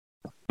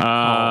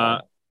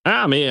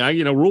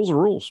 Rules are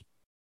rules.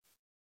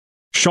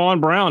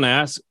 Sean Brown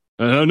asks,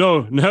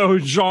 no,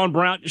 Sean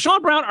Brown.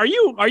 Sean Brown, are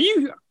you,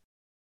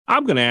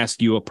 I'm going to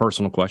ask you a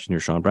personal question here,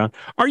 Sean Brown.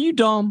 Are you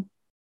dumb?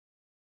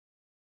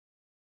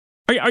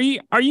 Are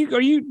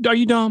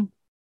you dumb?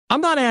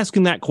 I'm not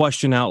asking that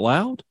question out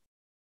loud.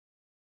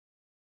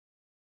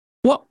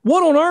 What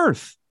on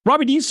earth?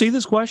 Robbie, do you see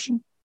this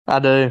question? I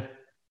do.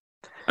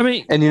 I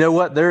mean, and you know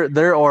what?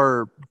 There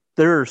are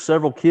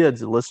several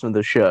kids that listen to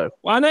the show.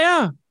 Well,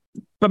 yeah.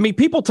 I mean,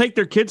 people take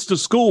their kids to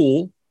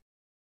school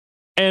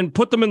and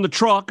put them in the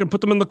truck and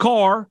put them in the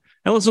car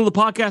and listen to the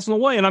podcast on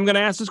the way. And I'm going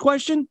to ask this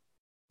question.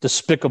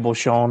 Despicable,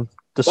 Sean.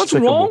 Despicable.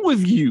 What's wrong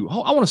with you?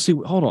 I want to see.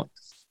 Hold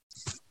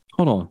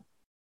on.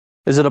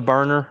 Is it a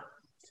burner?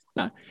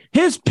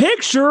 His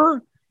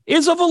picture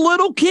is of a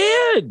little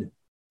kid.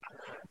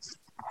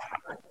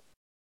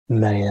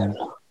 Man.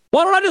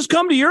 Why don't I just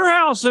come to your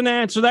house and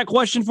answer that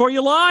question for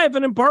you live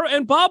and in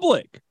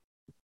public?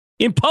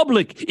 In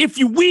public, if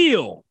you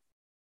will.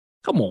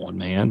 Come on,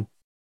 man.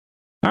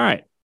 All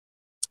right.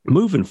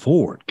 Moving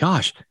forward.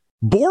 Gosh,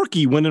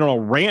 Borky went in on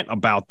a rant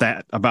about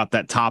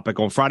that topic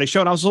on Friday show,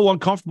 and I was a little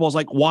uncomfortable. I was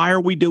like, why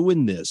are we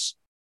doing this?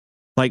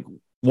 Like,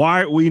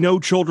 why? We know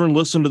children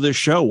listen to this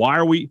show.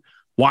 Why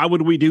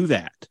would we do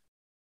that?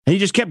 And he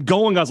just kept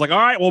going. I was like, all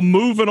right, well,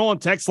 moving on.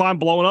 Text line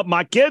blowing up.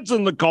 My kid's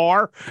in the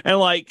car. And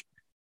like,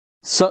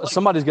 so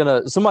somebody's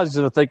gonna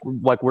think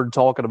like we're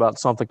talking about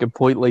something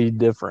completely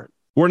different.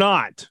 We're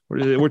not.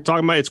 We're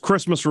talking about it's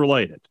Christmas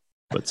related,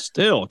 but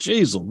still,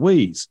 geez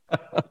Louise.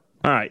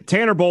 All right,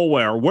 Tanner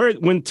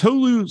Bolware. When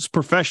Tulu's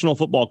professional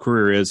football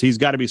career is, he's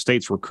got to be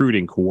state's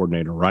recruiting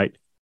coordinator, right?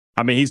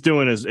 I mean, he's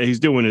doing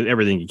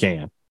everything he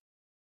can.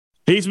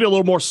 He needs to be a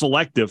little more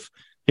selective.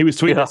 He was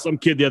tweeting at some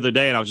kid the other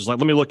day, and I was just like,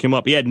 let me look him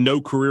up. He had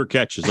no career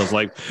catches. I was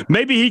like,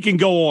 maybe he can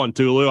go on,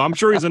 Tulu. I'm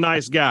sure he's a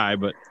nice guy,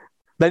 but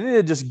they need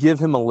to just give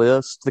him a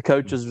list. The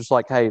coach is just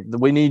like, hey,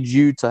 we need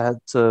you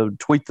to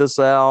tweet this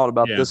out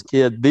about this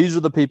kid. These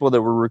are the people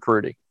that we're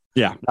recruiting.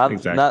 Yeah,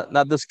 exactly.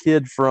 Not this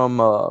kid from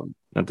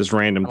not this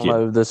random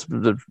kid.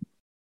 The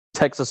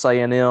Texas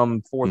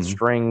A&M fourth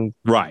string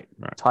right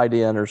tight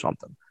end or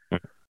something.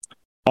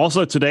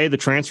 Also today, the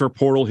transfer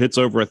portal hits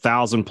over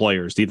 1,000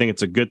 players. Do you think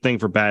it's a good thing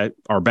for bad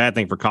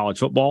thing for college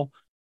football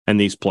and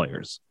these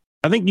players?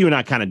 I think you and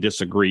I kind of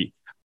disagree.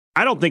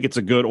 I don't think it's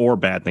a good or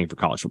bad thing for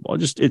college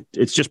football.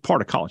 It's just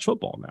part of college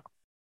football now.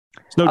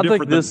 It's no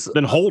different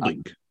than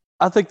holding.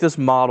 I think this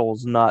model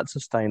is not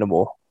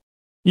sustainable.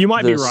 You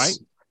might be right.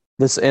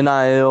 This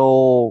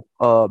NIL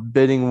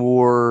bidding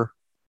war.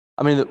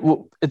 I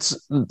mean, it's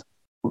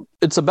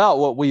about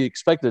what we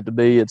expect it to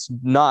be. It's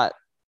not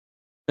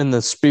in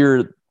the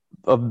spirit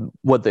of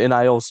what the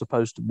NIL is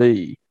supposed to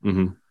be.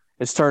 Mm-hmm.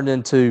 It's turned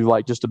into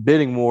like just a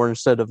bidding war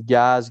instead of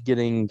guys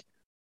getting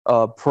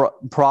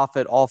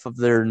profit off of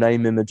their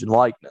name, image, and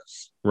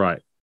likeness.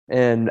 Right.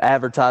 And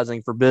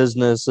advertising for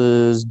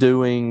businesses,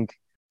 doing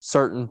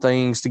certain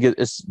things to get,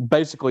 it's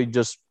basically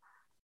just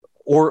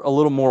a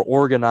little more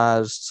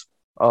organized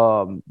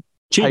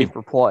pay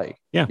for play.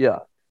 Yeah.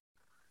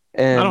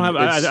 And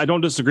I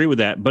don't disagree with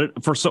that, but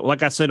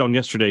like I said on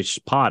yesterday's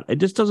pod, it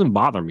just doesn't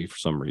bother me for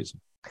some reason.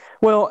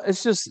 Well,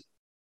 it's just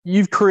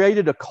you've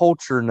created a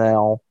culture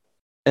now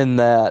in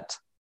that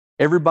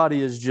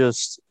everybody is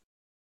just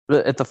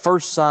at the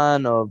first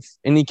sign of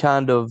any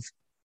kind of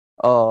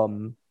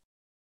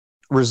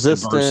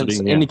resistance,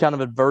 any kind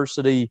of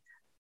adversity,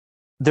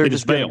 they're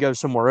just going to go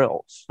somewhere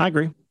else. I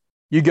agree.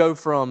 You go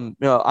from,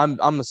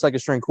 I'm the second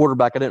string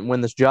quarterback. I didn't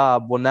win this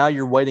job. Well, now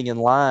you're waiting in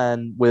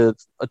line with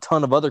a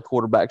ton of other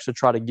quarterbacks to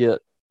try to get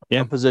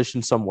a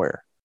position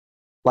somewhere.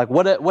 Like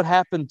what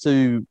happened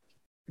to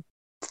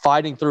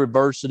fighting through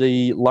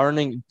adversity,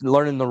 learning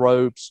the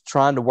ropes,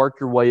 trying to work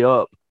your way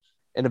up,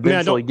 and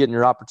eventually getting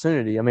your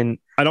opportunity? I mean,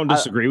 I don't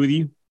disagree with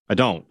you. I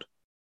don't.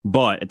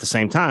 But at the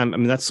same time, I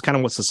mean, that's kind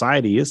of what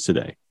society is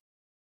today.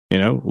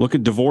 Look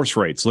at divorce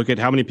rates. Look at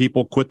how many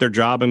people quit their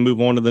job and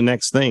move on to the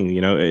next thing.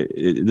 I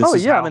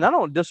mean, I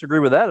don't disagree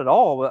with that at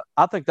all. But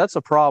I think that's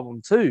a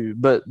problem too.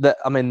 But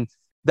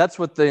that's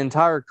what the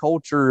entire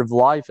culture of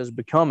life is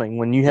becoming.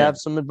 When you have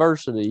some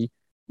adversity,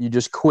 you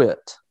just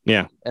quit.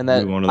 Yeah. And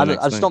that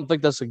I just don't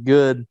think that's a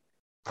good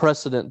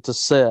precedent to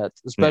set,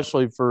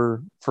 especially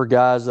for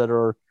guys that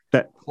are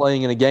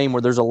playing in a game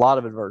where there's a lot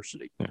of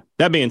adversity. Yeah.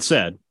 That being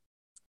said,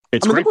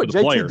 it's great for the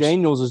players. Look what JT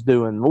Daniels is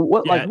doing.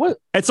 What?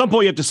 At some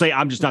point, you have to say,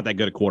 I'm just not that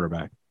good at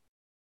quarterback.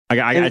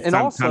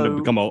 It's time to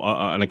become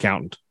an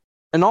accountant.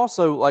 And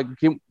also,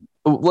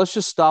 let's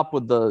just stop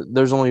with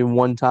there's only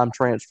one-time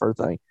transfer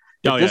thing.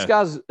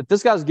 If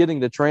this guy's getting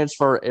the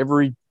transfer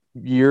every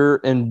year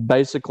and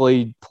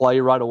basically play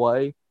right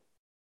away,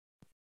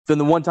 then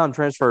the one-time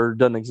transfer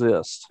doesn't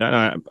exist.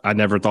 I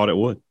never thought it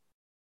would.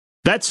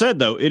 That said,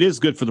 though, it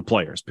is good for the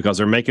players because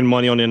they're making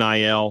money on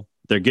NIL.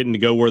 They're getting to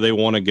go where they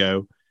want to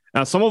go.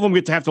 Now, some of them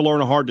get to have to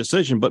learn a hard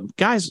decision, but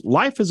guys,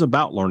 life is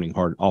about learning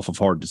off of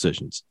hard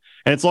decisions.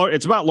 And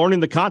it's about learning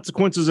the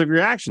consequences of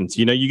your actions.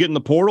 You get in the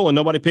portal and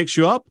nobody picks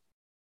you up.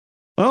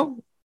 well,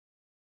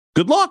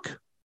 good luck.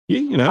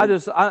 You know,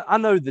 I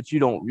know that you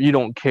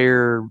don't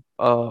care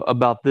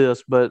about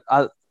this, but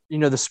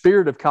the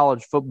spirit of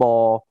college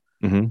football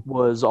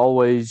was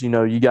always,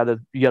 you got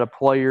a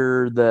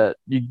player that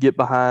you get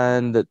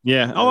behind that.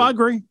 Yeah. I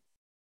agree.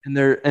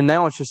 And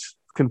now it's just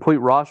complete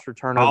roster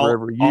turnover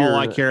every year. All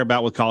I care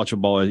about with college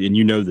football,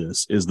 and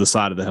this, is the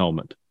side of the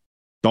helmet.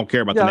 Don't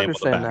care about the name of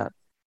the back.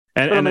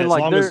 That. And as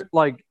long as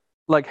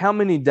like how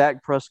many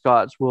Dak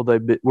Prescotts will they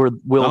be?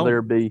 Will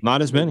there be?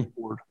 Not as many.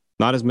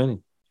 Not as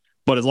many.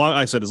 But as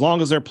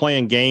long as they're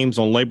playing games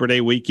on Labor Day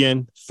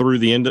weekend through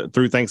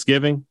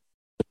Thanksgiving,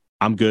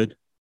 I'm good.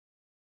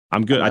 I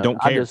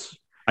don't care.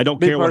 I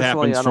don't care what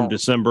happens from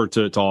December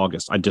to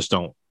August. I just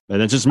don't.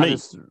 And it's just me.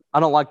 I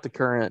don't like the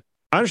current.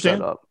 I understand.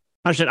 Setup.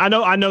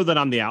 I know that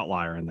I'm the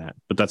outlier in that,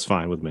 but that's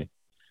fine with me.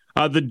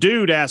 The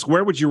dude asked,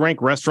 where would you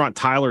rank Restaurant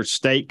Tyler's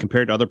steak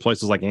compared to other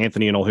places like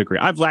Anthony and Old Hickory?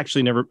 I've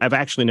actually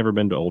never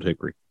been to Old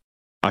Hickory.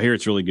 I hear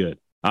it's really good.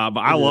 But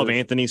I love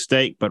Anthony's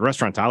steak, but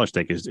Restaurant Tyler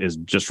steak is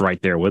just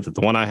right there with it.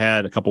 The one I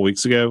had a couple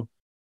weeks ago,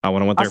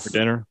 when I went there for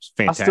dinner, it's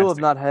fantastic. I still have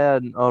not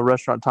had a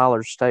Restaurant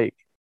Tyler steak.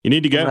 You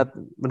need to go.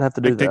 I'm gonna have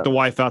to do that. Take the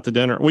wife out to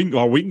dinner. We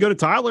can go to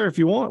Tyler if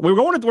you want. We're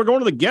going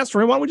to the guest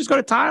room. Why don't we just go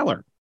to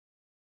Tyler?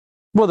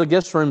 Well, the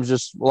guest room's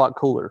just a lot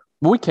cooler.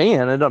 We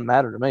can. It doesn't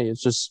matter to me.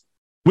 It's just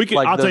we can.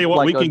 I'll tell you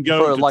what. We can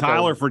go to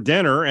Tyler for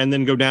dinner and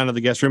then go down to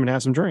the guest room and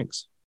have some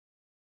drinks.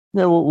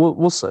 Yeah,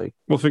 we'll see.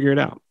 We'll figure it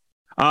out.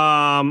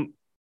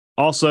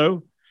 Also,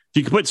 if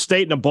you could put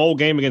State in a bowl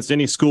game against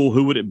any school,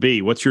 who would it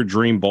be? What's your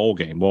dream bowl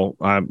game? Well,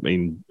 I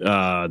mean,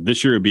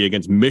 this year it would be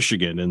against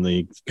Michigan in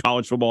the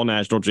College Football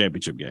National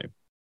Championship game.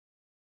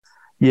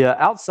 Yeah,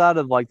 outside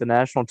of like the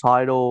national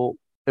title,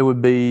 it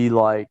would be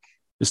like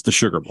it's the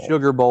Sugar Bowl.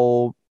 Sugar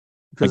Bowl,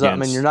 because I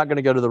mean, you're not going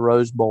to go to the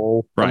Rose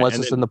Bowl unless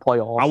it's in the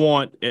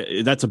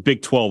playoffs. That's a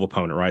Big 12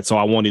 opponent, right? So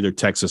I want either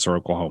Texas or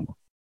Oklahoma.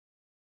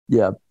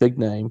 Yeah, big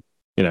name.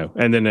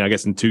 And then I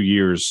guess in 2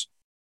 years,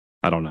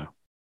 I don't know.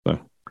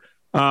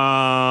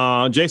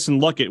 Jason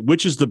Luckett,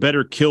 which is the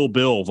better Kill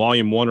Bill,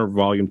 Volume 1 or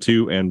Volume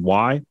 2, and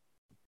why?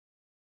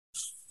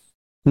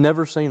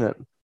 Never seen it.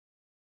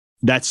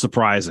 That's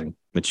surprising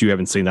that you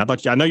haven't seen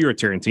that. I know you're a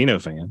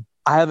Tarantino fan.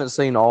 I haven't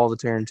seen all the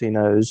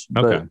Tarantinos,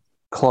 but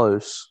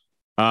close.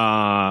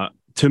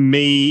 To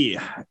me,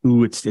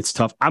 it's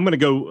tough. I'm gonna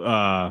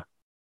go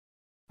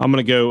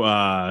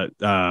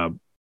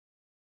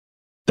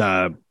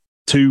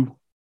 2.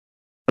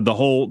 The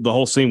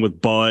whole scene with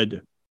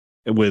Bud,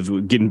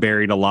 with getting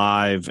buried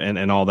alive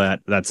and all that.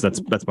 That's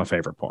my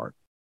favorite part.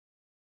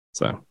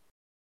 So,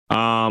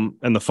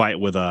 and the fight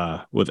with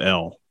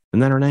Elle. Isn't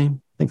that her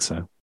name? I think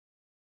so.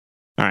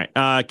 All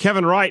right.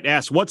 Kevin Wright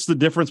asks, what's the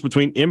difference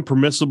between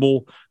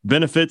impermissible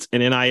benefits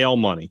and NIL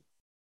money?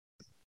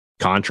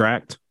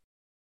 Contract.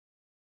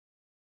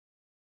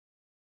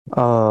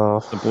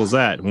 Simple as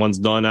that. One's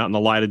done out in the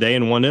light of day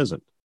and one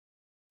isn't.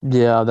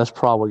 Yeah, that's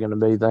probably going to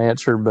be the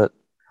answer. But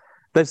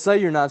they say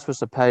you're not supposed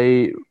to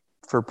pay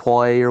for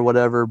play or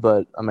whatever,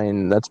 but I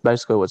mean, that's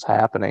basically what's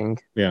happening.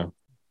 Yeah.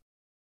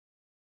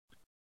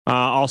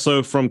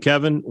 Also from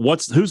Kevin,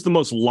 who's the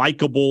most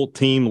likable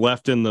team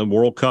left in the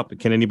World Cup?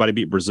 Can anybody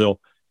beat Brazil?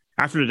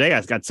 After today,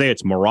 I'd say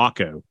it's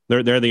Morocco.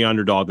 They're the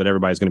underdog that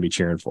everybody's going to be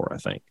cheering for, I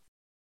think.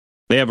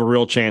 They have a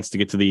real chance to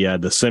get to the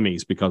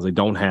semis because they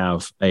don't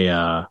have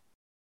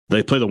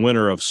they play the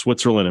winner of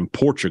Switzerland and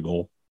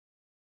Portugal,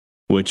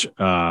 which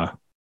I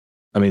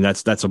mean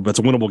that's a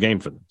winnable game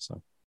for them.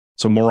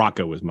 So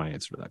Morocco is my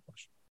answer to that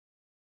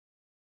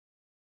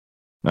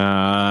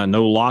question.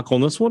 No lock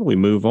on this one. We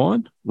move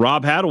on.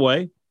 Rob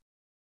Hadaway.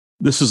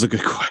 This is a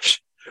good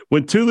question.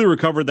 When Tulu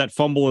recovered that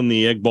fumble in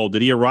the Egg Bowl,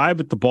 did he arrive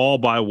at the ball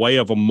by way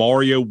of a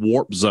Mario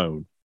warp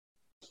zone?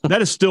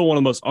 That is still one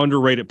of the most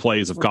underrated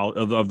plays of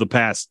the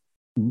past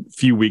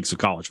few weeks of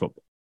college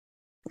football.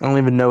 I don't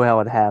even know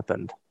how it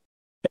happened.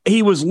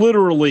 He was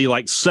literally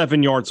like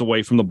 7 yards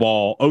away from the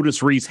ball.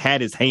 Otis Reese had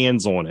his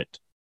hands on it,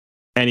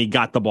 and he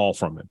got the ball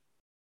from him.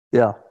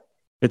 Yeah.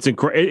 It's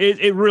incredible.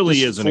 It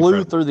really is an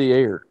incredible. Flew through the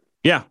air.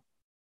 Yeah.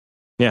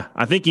 Yeah.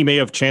 I think he may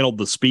have channeled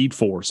the speed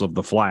force of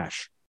the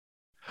Flash.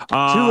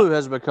 Tulu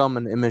has become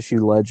an MSU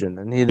legend,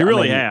 and he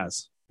really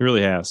has. He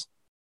really has.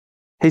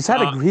 He's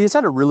had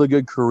a really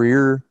good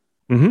career,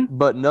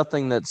 but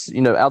nothing that's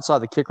outside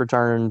the kick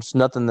returns,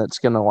 nothing that's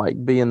gonna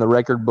like be in the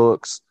record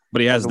books.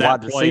 But he has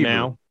that play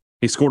now.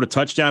 He scored a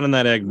touchdown in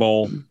that Egg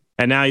Bowl,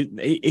 and now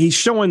he's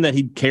showing that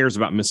he cares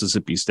about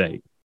Mississippi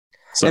State.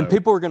 So. And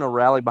people are going to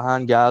rally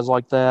behind guys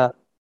like that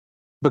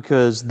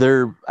because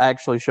they're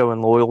actually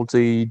showing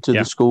loyalty to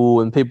the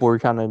school, and people are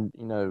kind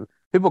of,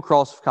 people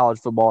across college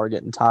football are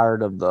getting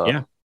tired of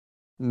the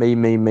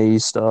me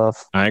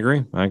stuff. I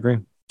agree.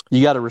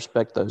 You got to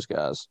respect those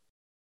guys.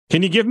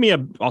 Can you give me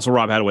also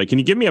Rob Hadaway, can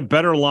you give me a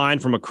better line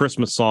from a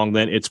Christmas song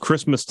than "It's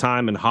Christmas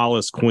Time in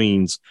Hollis,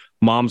 Queens,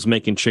 Mom's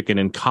making chicken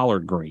and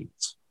collard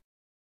greens"?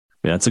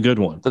 Yeah, that's a good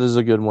one. That is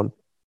a good one.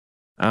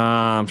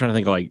 I'm trying to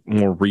think of like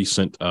more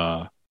recent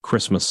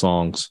Christmas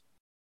songs.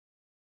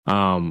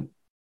 I'll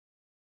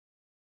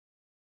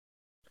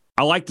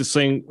I like to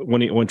sing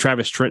when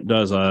Travis Trent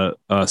does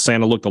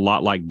Santa looked a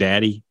lot like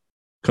Daddy,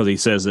 because he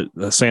says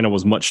that Santa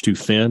was much too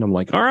thin. I'm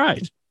like, all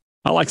right,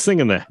 I like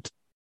singing that.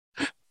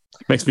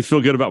 Makes me feel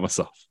good about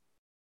myself.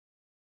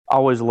 I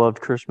always loved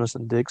Christmas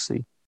in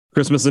Dixie.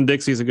 Christmas in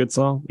Dixie is a good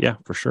song. Yeah,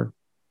 for sure.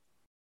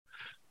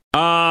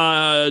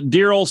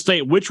 Dear Old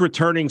State, which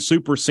returning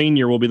super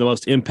senior will be the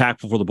most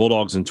impactful for the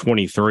Bulldogs in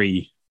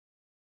 23?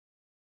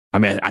 I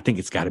mean, I think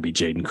it's got to be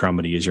Jaden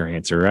Crumedy is your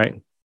answer,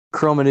 right?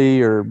 Crumedy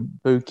or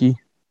Buki?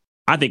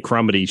 I think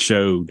Crumedy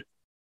showed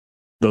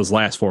those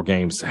last 4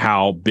 games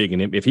how big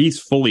and if he's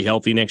fully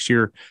healthy next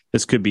year,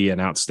 this could be an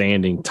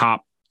outstanding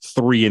top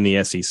 3 in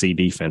the SEC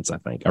defense. I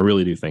think I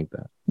really do think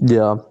that.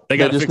 Yeah, they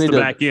got to fix the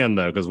back end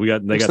though, because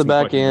they got the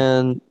back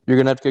end. You're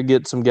gonna have to go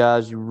get some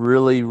guys. You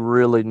really,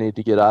 really need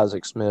to get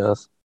Isaac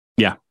Smith.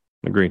 Yeah,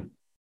 agreed.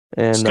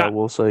 And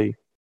we'll see.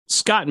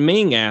 Scott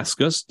Ming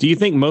asks us, do you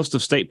think most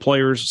of state's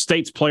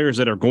players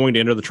that are going to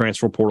enter the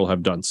transfer portal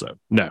have done so?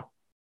 No.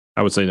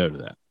 I would say no to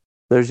that.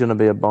 There's going to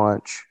be a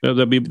bunch.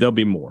 There'll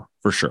be more,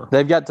 for sure.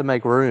 They've got to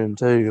make room,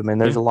 too. I mean,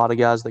 there's a lot of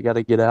guys that got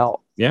to get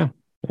out. Yeah,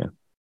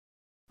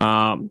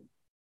 yeah.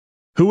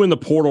 Who in the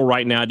portal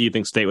right now do you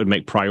think State would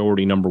make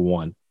priority number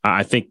 1?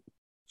 I think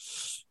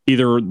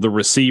either the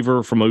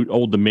receiver from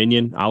Old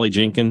Dominion, Ollie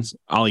Jennings,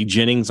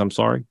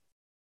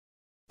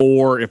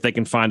 or if they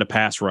can find a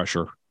pass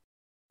rusher.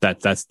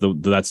 That's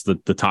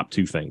the top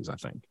 2 things, I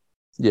think.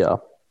 Yeah.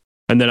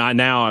 And then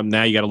now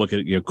you got to look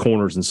at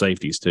corners and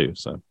safeties too.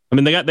 So I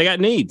mean they got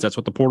needs. That's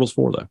what the portal's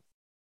for, though.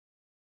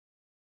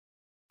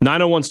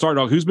 901 Start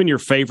Dog. Who's been your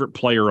favorite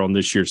player on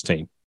this year's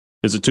team?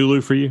 Is it Tulu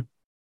for you?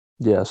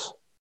 Yes.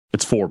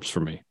 It's Forbes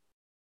for me.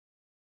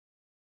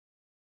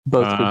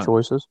 Both good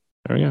choices.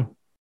 There we go.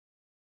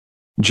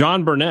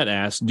 John Burnett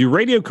asks, do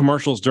radio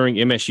commercials during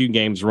MSU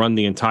games run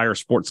the entire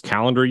sports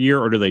calendar year,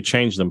 or do they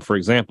change them? For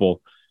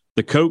example,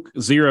 the Coke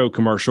Zero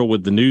commercial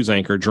with the news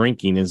anchor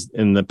drinking is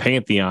in the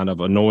pantheon of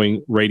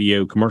annoying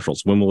radio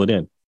commercials. When will it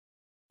end?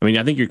 I mean,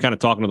 I think you're kind of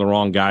talking to the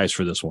wrong guys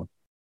for this one.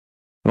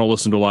 I don't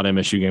listen to a lot of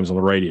MSU games on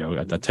the radio.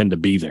 I tend to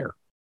be there.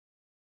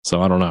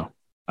 So I don't know.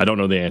 I don't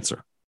know the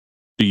answer.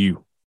 Do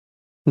you?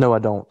 No, I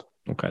don't.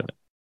 Okay.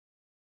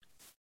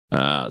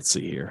 Let's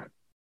see here.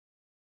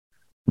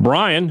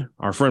 Brian,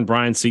 our friend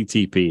Brian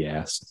CTP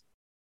asked,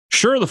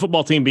 sure, the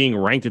football team being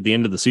ranked at the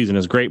end of the season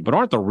is great, but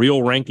aren't the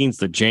real rankings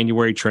the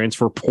January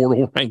transfer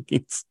portal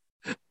rankings?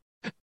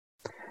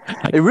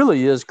 It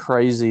really is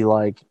crazy,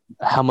 like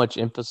how much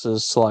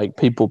emphasis like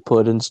people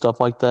put in stuff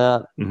like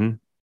that. Mm-hmm.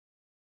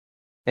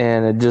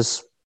 And it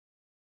just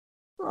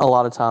a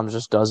lot of times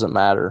just doesn't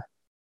matter.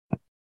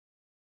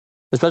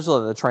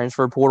 Especially the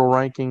transfer portal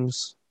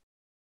rankings.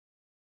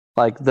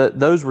 Like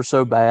those were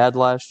so bad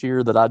last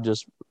year that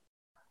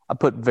I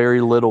put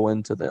very little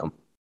into them.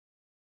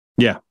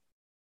 Yeah.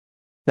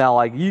 Now,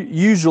 like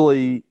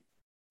usually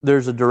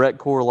there's a direct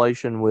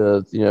correlation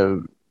with,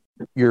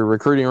 your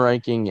recruiting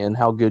ranking and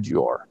how good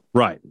you are.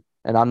 Right.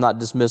 And I'm not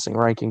dismissing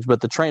rankings, but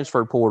the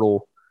transfer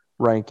portal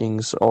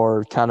rankings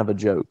are kind of a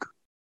joke.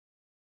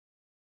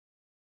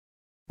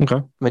 Okay.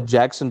 I mean,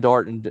 Jackson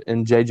Dart and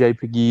JJ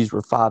Pegues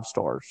were 5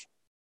 stars.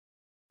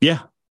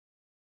 Yeah.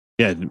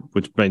 Yeah.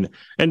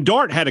 And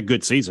Dart had a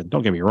good season.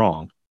 Don't get me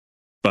wrong,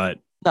 but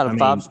not a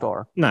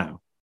 5-star.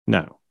 No.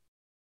 Bill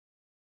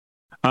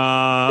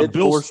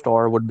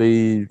 4-star would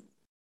be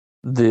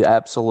the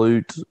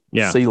absolute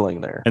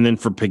ceiling there. And then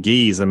for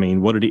Pegues, I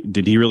mean,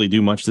 did he really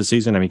do much this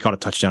season? I mean, he caught a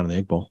touchdown in the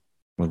Egg Bowl.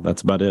 Well,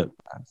 that's about it.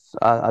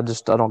 I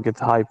don't get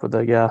the hype with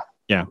that guy.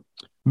 Yeah.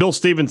 Bill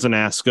Stevenson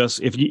asks us,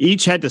 if you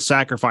each had to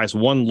sacrifice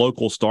one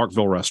local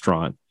Starkville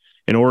restaurant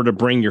in order to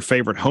bring your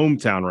favorite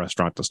hometown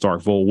restaurant to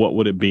Starkville, what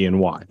would it be and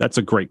why? That's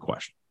a great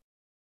question.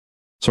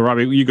 So,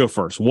 Robbie, you go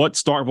first. What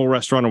Starkville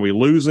restaurant are we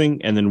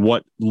losing? And then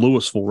what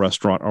Louisville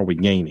restaurant are we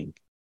gaining?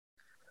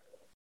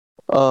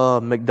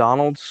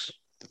 McDonald's.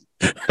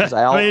 Is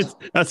out. I mean,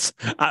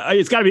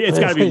 it's got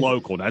to be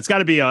local. Now. It's got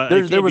to be a.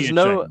 There was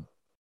no. Chain.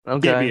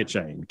 Okay. Can't be a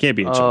chain. Can't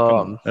be a chain. Come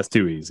on. That's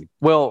too easy.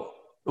 Well,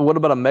 what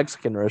about a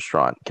Mexican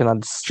restaurant? Can I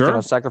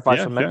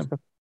sacrifice a Mexican?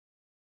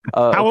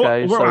 How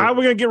are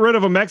we going to get rid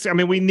of a Mexican? I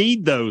mean, we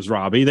need those,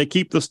 Robbie. They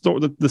keep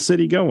the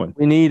city going.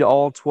 We need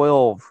all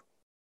 12.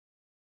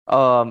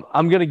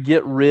 I'm going to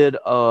get rid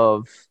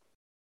of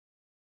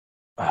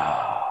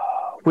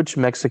which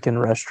Mexican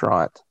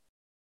restaurant?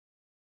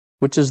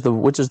 Which is the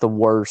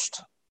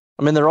worst?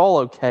 I mean, they're all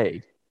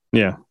okay.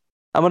 Yeah.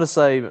 I'm going to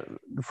say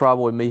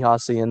probably Mi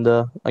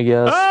Hacienda, I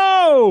guess.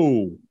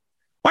 Oh!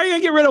 Why are you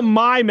going to get rid of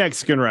my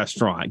Mexican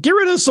restaurant? Get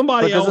rid of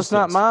somebody else. Because it's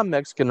not my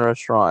Mexican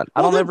restaurant.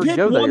 I don't ever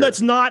go there. One that's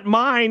not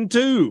mine,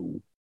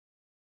 too.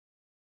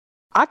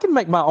 I can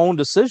make my own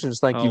decisions,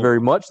 thank you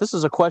very much. This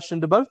is a question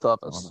to both of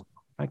us.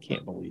 I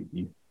can't believe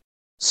you.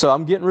 So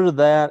I'm getting rid of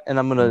that, and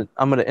I'm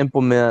gonna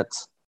implement.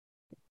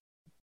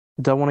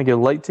 Do I want to go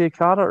Lake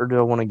Tiacata, or do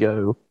I want to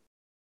go?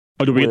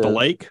 Oh, do we get the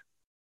lake?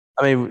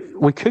 I mean,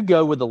 we could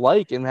go with the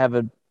lake and have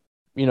a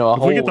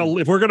whole.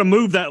 If we're going to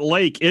move that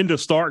lake into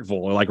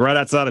Starkville, like right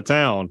outside of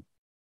town,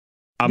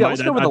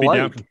 let's go with the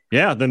lake.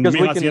 Yeah, then me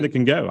and Hacienda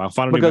can go. I'll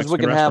find a new because we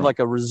can Mexican have like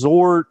a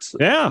resort.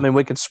 Yeah. I mean,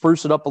 we can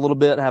spruce it up a little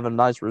bit, have a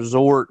nice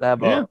resort,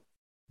 have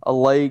a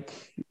lake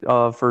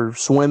for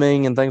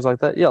swimming and things like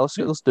that. Yeah,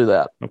 let's do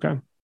that. Okay.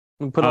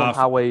 We can put it on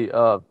highway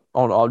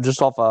on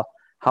just off of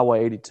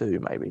Highway 82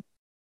 maybe.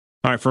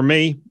 All right, for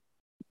me,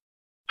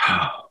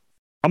 I'm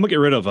gonna get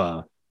rid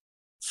of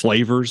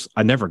Flavors.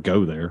 I never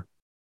go there.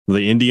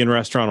 The Indian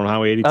restaurant on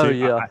Highway 82. Oh,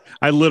 yeah.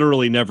 I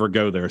literally never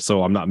go there,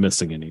 so I'm not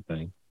missing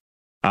anything.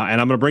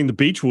 And I'm going to bring the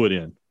Beechwood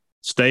in.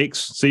 Steaks,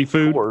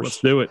 seafood.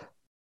 Let's do it.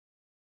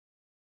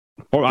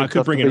 Or I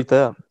could bring it.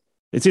 That.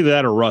 It's either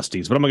that or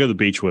Rusty's, but I'm going to go to the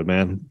Beechwood,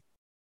 man.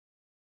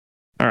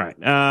 All right. Is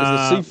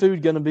the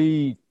seafood going to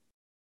be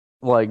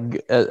like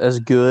as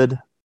good?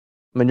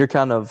 I mean, you're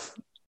kind of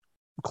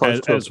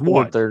close to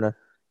what there now.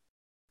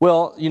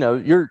 Well,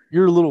 you're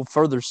a little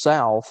further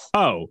south.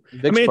 Oh,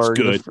 Vicksburg.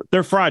 I mean, it's good.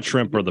 Their fried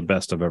shrimp are the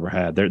best I've ever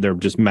had. They're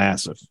just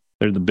massive.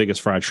 They're the biggest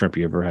fried shrimp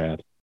you ever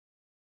had.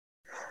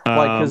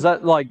 Because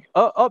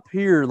up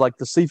here, like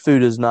the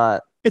seafood is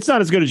not. It's not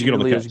as good as you get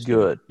on the coast. It's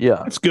good.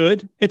 Yeah, it's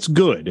good. It's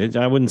good.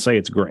 I wouldn't say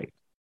it's great.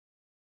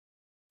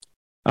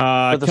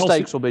 But the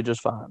steaks will be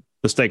just fine.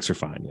 The steaks are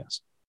fine.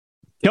 Yes.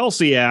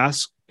 Kelsey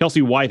asks.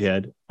 Kelsey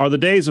Whitehead, are the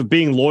days of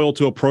being loyal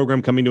to a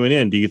program coming to an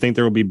end? Do you think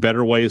there will be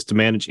better ways to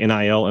manage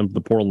NIL and the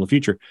portal in the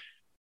future?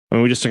 I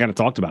mean, we just kind of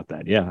talked about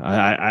that.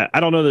 Yeah. I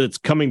don't know that it's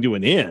coming to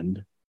an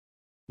end.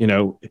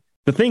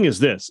 The thing is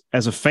this,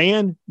 as a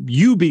fan,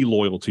 you be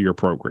loyal to your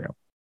program.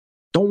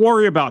 Don't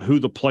worry about who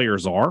the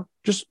players are.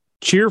 Just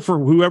cheer for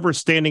whoever's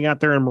standing out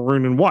there in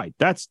maroon and white.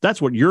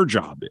 That's what your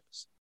job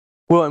is.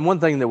 Well, and one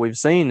thing that we've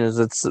seen is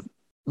it's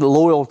the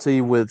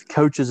loyalty with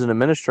coaches and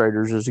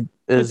administrators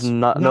is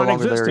no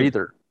longer there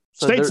either.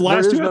 So State's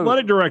last two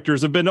athletic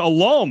directors have been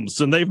alums,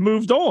 and they've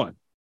moved on.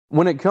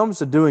 When it comes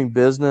to doing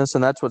business,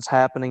 and that's what's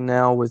happening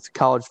now with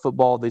college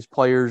football, these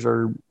players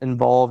are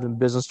involved in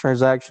business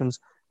transactions,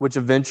 which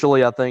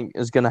eventually I think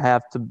is going to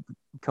have to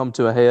come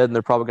to a head, and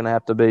they're probably going to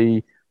have to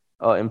be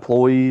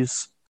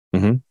employees.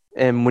 Mm-hmm.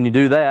 And when you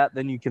do that,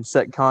 then you can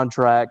set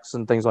contracts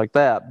and things like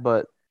that.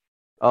 But,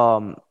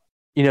 when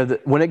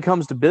it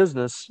comes to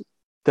business,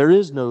 there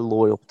is no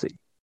loyalty.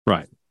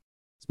 Right.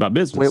 It's about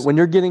business. When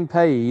you're getting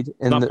paid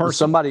and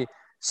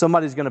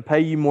somebody's going to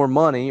pay you more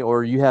money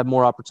or you have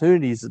more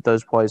opportunities at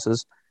those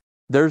places,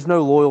 there's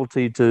no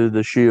loyalty to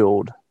the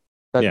Shield.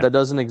 That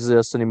doesn't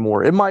exist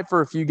anymore. It might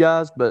for a few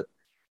guys, but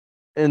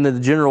in the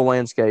general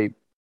landscape,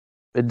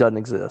 it doesn't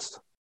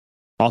exist.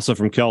 Also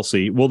from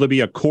Kelsey, will there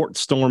be a court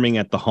storming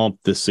at the Hump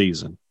this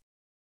season?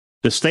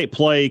 Does State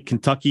play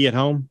Kentucky at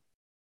home?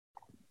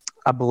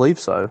 I believe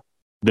so.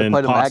 They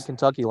played them at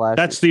Kentucky last year.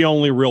 That's the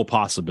only real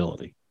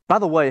possibility. By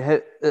the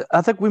way,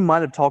 I think we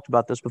might have talked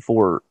about this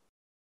before.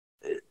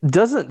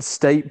 Doesn't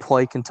State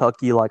play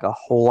Kentucky like a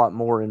whole lot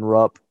more in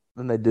Rupp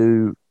than they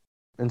do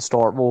in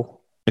Starkville?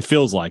 It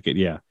feels like it,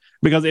 yeah.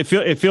 Because it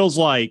feels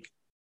like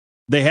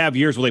they have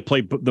years where they play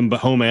them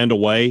home and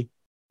away,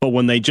 but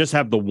when they just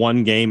have the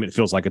one game, it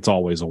feels like it's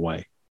always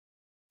away.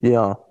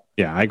 Yeah.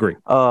 Yeah, I agree.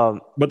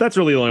 But that's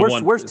really the only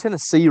one. Where's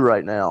Tennessee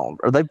right now?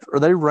 Are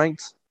they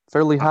ranked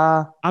fairly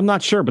high? I'm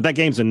not sure, but that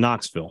game's in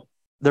Knoxville.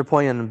 They're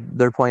playing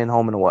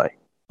home and away.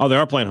 Oh, they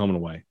are playing home and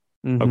away.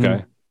 Mm-hmm.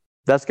 Okay.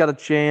 That's got a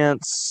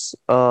chance.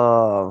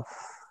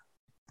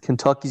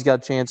 Kentucky's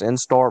got a chance in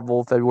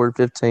Starkville, February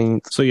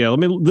 15th. So yeah,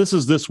 this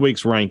is this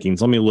week's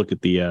rankings. Let me look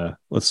at the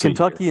let's see.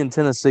 Kentucky and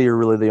Tennessee are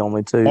really the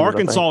only two.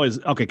 Arkansas is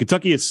okay.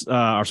 Kentucky is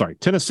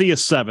Tennessee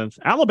is 7th.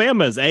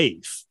 Alabama is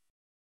 8th.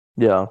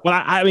 Yeah. But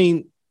I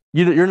mean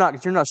you're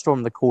not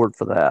storming the court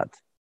for that.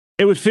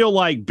 It would feel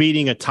like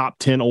beating a top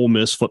 10 Ole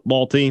Miss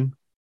football team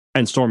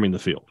and storming the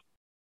field.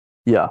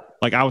 Yeah.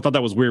 Like I thought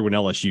that was weird when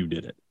LSU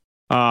did it.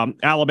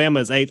 Alabama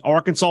is 8th.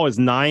 Arkansas is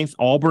 9th.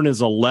 Auburn is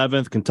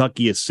 11th.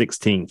 Kentucky is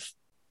 16th.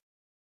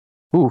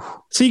 Oof.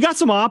 So you got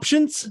some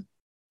options.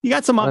 I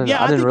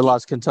didn't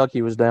realize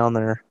Kentucky was down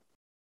there.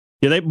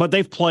 Yeah, but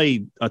they've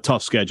played a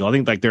tough schedule. I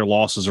think like their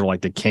losses are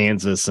like to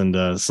Kansas and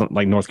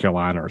like North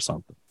Carolina or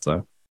something.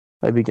 So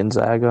maybe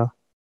Gonzaga.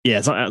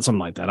 Yeah, something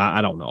like that.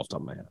 I don't know off the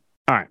top of my head.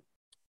 All right.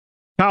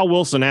 Kyle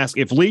Wilson asked,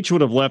 if Leach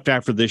would have left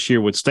after this year,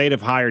 would State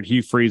have hired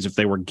Hugh Freeze if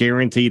they were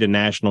guaranteed a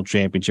national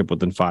championship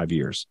within 5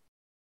 years?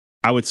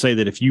 I would say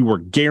that if you were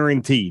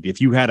guaranteed,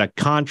 if you had a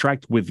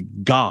contract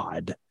with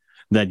God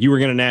that you were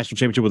going to national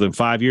championship within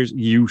 5 years,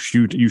 you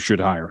should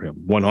hire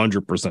him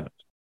 100%.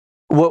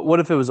 What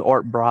if it was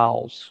Art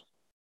Briles?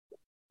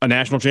 A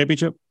national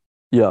championship?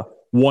 Yeah.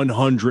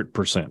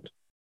 100%.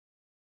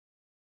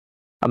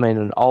 I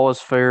mean, all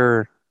is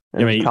fair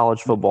in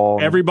college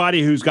football.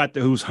 Everybody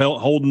who's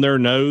holding their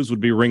nose would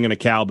be ringing a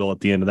cowbell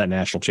at the end of that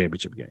national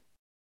championship game.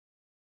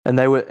 And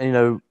they would,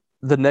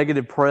 the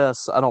negative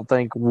press, I don't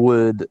think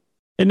would.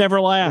 It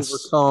never lasts.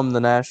 Overcome the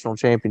national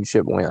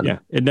championship win. Yeah,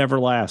 it never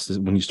lasts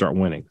when you start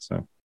winning.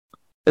 So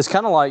it's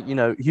kind of like,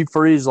 Hugh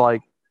Freeze,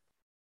 like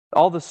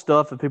all the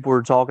stuff that people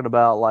were talking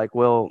about, like,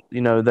 well,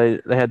 they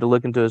had to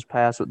look into his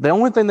past. The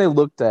only thing they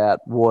looked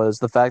at was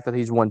the fact that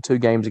he's won 2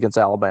 games against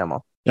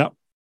Alabama. Yep.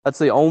 That's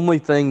the only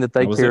thing that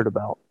they cared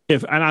about.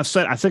 I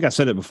think I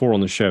said it before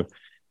on the show.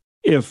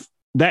 if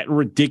that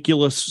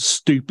ridiculous,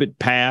 stupid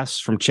pass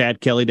from Chad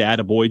Kelly to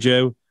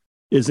Adebayo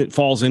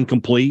falls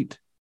incomplete,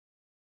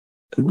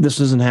 this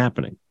isn't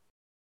happening.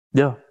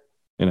 Yeah.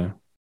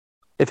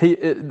 If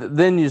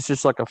then he's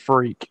just like a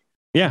freak.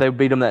 Yeah. They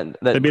beat him that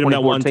they beat him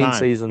that one time.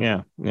 season.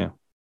 Yeah.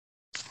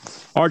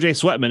 RJ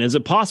Sweatman, is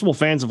it possible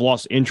fans have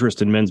lost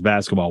interest in men's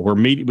basketball?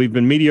 We've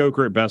been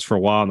mediocre at best for a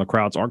while, and the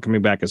crowds aren't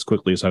coming back as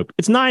quickly as hoped.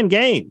 It's 9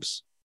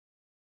 games.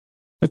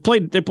 It's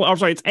 8.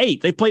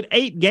 They played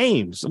 8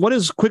 games. What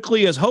is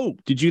quickly as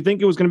hoped? Did you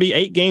think it was going to be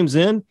 8 games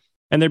in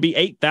and there'd be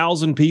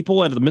 8,000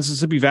 people at the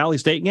Mississippi Valley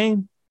State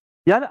game?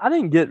 Yeah, I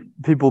didn't get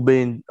people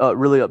being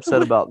really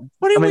upset about.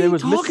 What are it you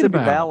was talking Mississippi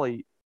about?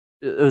 Valley.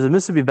 It was a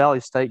Mississippi Valley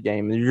State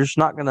game, and you're just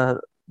not going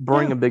to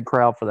bring a big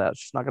crowd for that.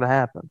 It's just not going to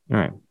happen. All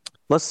right.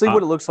 Let's see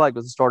what it looks like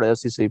with the start of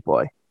SEC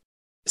play.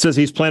 It says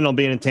he's planning on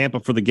being in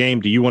Tampa for the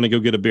game. Do you want to go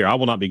get a beer? I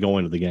will not be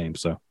going to the game.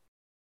 So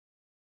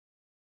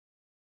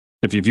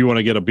if you want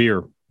to get a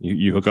beer,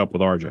 you hook up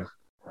with RJ.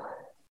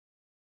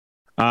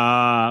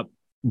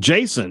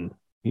 Jason,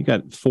 you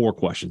got 4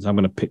 questions. I'm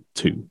going to pick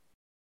 2.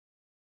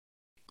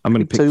 I'm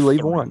going to pick 2,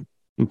 leave 3. 1. I'm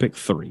going to pick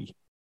 3.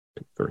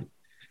 Pick 3.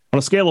 On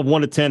a scale of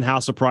 1 to 10, how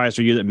surprised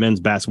are you that men's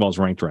basketball is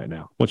ranked right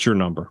now? What's your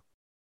number?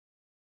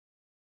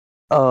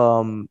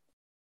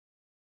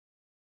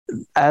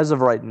 As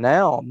of right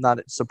now, I'm not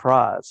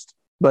surprised.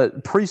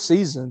 But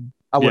preseason,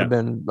 I would have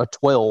been a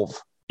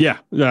 12. Yeah,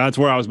 that's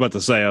where I was about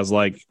to say. I was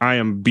like, I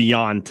am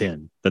beyond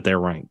 10 that they're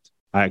ranked.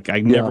 I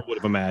never would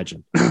have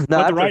imagined.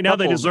 But right now,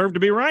 they deserve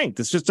to be ranked.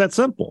 It's just that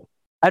simple.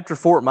 After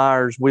Fort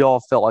Myers, we all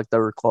felt like they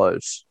were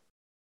close.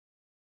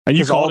 And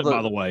you called it,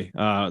 by the way.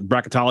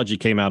 Bracketology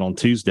came out on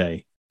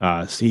Tuesday.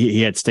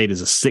 He had State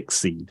as a 6th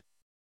seed.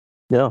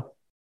 Yeah.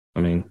 I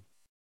mean,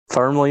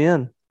 firmly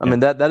in. I mean,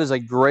 that is a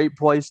great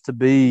place to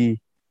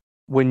be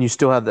when you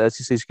still have the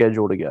SEC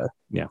schedule to go.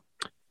 Yeah.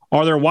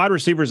 Are there wide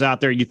receivers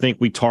out there you think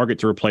we target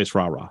to replace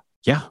Ra?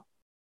 Yeah.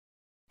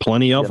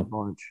 Plenty of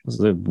them. This is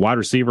the wide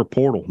receiver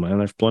portal, man.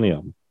 There's plenty of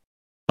them.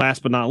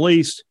 Last but not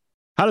least,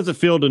 how does it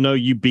feel to know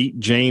you beat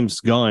James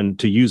Gunn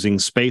to using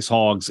Space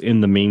Hogs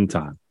in the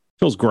meantime?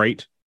 Feels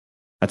great.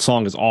 That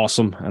song is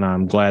awesome, and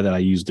I'm glad that I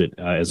used it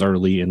as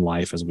early in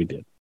life as we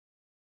did.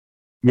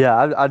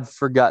 Yeah, I'd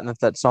forgotten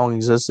that song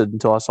existed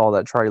until I saw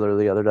that trailer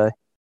the other day.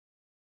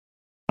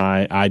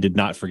 I did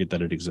not forget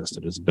that it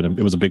existed.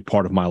 It was a big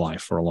part of my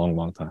life for a long,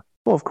 long time.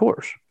 Well, of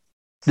course.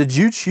 Did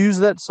you choose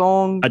that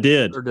song? I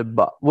did. Or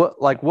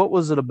what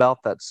was it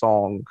about that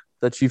song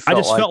that you felt?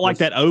 I just felt like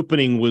that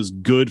opening was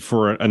good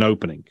for an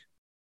opening.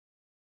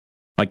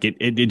 Like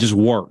it just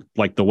worked.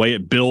 Like the way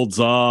it builds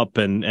up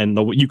and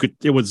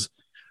it was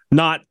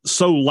not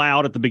so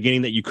loud at the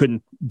beginning that you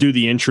couldn't do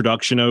the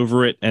introduction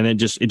over it, and it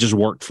just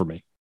worked for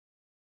me.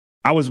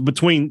 I was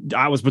between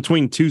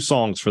 2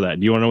 songs for that.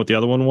 Do you want to know what the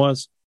other one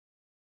was?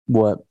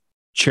 What?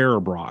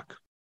 Cherub Rock.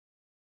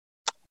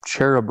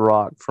 Cherub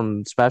Rock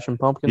from Smashing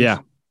Pumpkins? Yeah.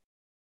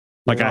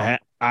 Like I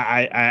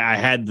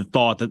had the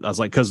thought that I was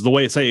like, because the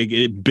way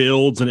it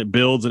builds and it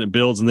builds and it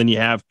builds, and then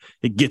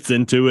it gets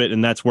into it,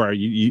 and that's where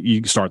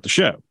you start the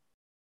show.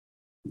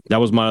 That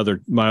was my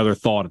other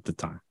thought at the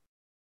time.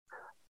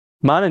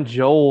 Mine and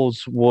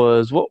Joel's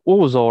was what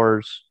was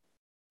ours?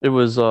 It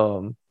was I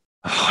don't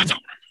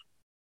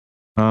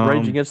remember.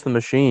 Rage Against the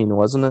Machine,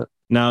 wasn't it?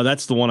 No,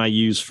 that's the one I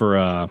use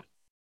for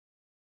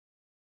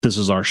This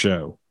Is Our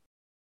Show.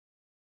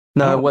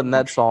 No, it wasn't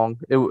that song.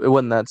 It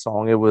wasn't that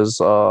song. It was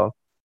God,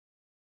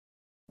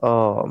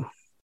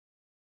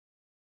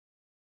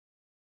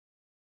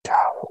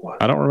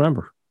 I don't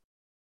remember.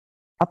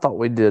 I thought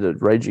we did a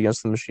Rage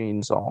Against the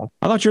Machine song.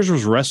 I thought yours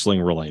was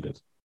wrestling related.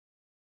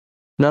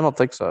 No, I don't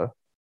think so.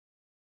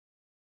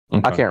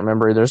 Okay. I can't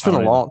remember either. It's been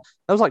that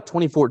was like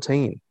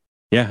 2014.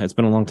 Yeah, it's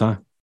been a long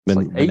time.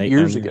 Been like 8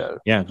 years ago.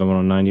 Yeah, going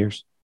on 9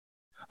 years.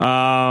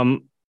 The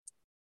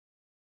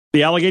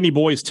Allegheny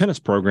Boys tennis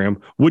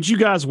program. Would you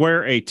guys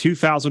wear a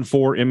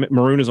 2004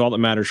 Maroon is All That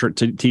Matters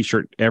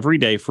t-shirt every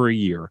day for a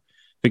year?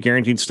 The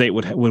guaranteed State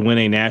would win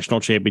a national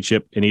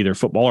championship in either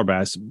football or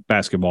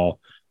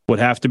basketball. Would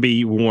have to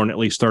be worn at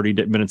least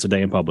 30 minutes a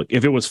day in public.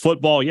 If it was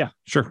football, yeah,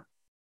 sure.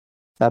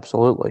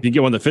 Absolutely. If you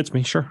get one that fits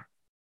me, sure.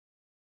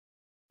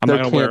 There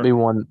can't be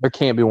one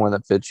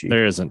that fits you.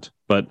 There isn't.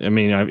 But, I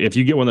mean, if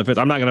you get one that fits,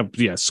 I'm not going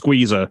to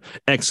squeeze a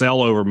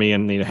XL over me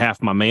and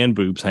half my man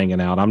boobs hanging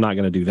out. I'm not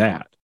going to do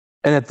that.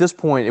 And at this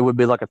point, it would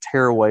be like a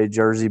tearaway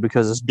jersey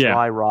because it's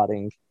dry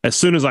rotting. As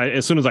soon as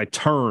I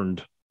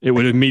turned, it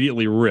would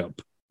immediately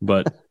rip.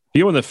 But you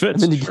get one that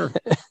fits, and sure.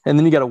 And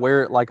then you got to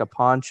wear it like a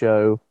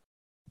poncho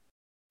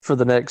for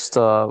the next,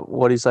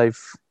 what do you say,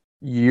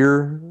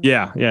 year?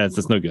 Yeah,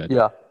 it's no good.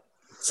 Yeah.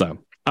 So,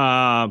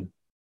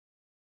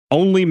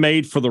 only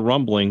made for the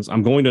rumblings.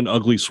 I'm going to an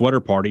ugly sweater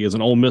party. Is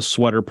an Ole Miss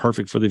sweater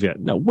perfect for the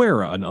event? No,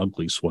 wear an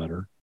ugly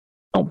sweater.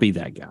 Don't be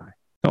that guy.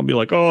 Don't be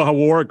like, oh, I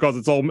wore it because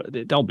it's all.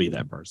 Don't be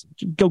that person.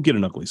 Go get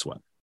an ugly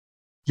sweater.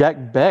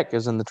 Jack Beck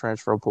is in the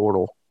transfer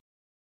portal.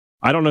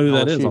 I don't know who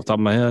that is off the top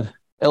of my head.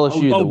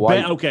 LSU, the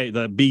white. Okay,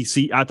 the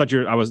BC.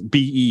 I was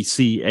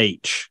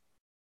BECH.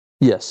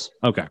 Yes.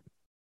 Okay.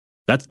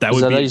 That Is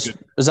would that, be how a you,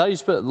 good is that how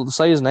you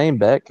say his name,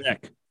 Beck?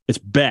 Beck. It's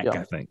Beck, Yeah.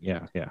 I think.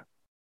 Yeah.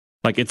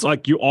 Like it's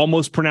like you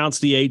almost pronounce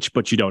the H,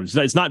 but you don't.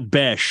 It's not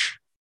Besh.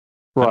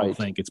 I don't Right.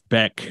 think it's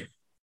Beck.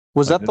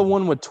 Was Like that the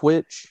one with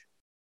Twitch?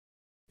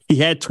 He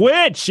had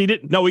Twitch. He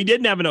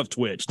didn't have enough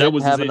Twitch. That Didn't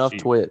was have his enough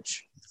issue.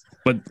 Twitch.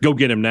 But go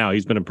get him now.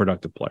 He's been a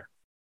productive player.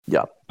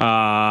 Yeah.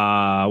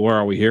 Where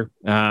are we here?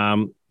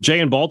 Jay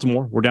in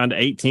Baltimore. We're down to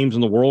 8 teams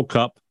in the World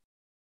Cup.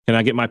 Can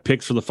I get my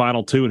picks for the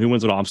final 2 and who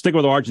wins it all? I'm sticking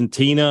with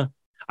Argentina.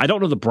 I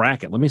don't know the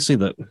bracket. Let me see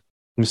the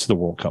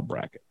World Cup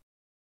bracket.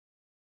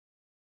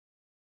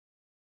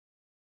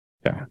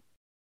 Okay.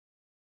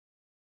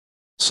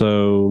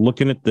 So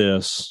looking at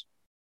this,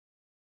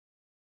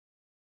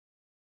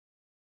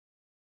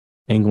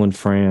 England and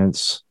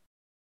France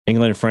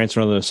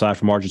are on the other side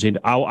from Argentina.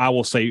 I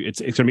will say it's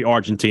going to be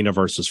Argentina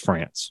versus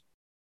France,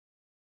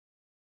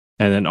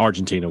 and then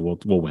Argentina will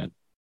win.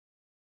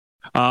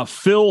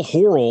 Phil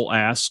Horrell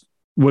asks,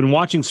 when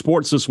watching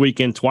sports this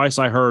weekend, twice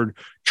I heard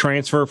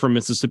transfer from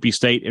Mississippi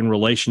State in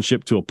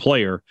relationship to a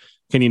player.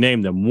 Can you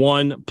name them?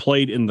 1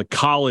 played in the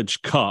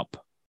College Cup,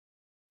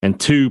 and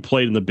 2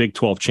 played in the Big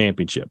 12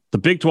 Championship. The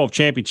Big 12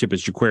 Championship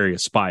is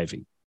Jaquarius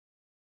Spivey.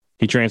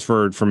 He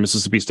transferred from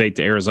Mississippi State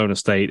to Arizona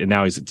State, and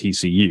now he's at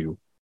TCU.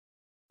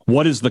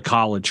 What is the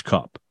College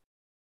Cup?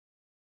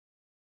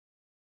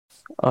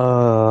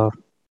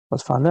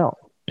 Let's find out.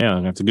 Yeah,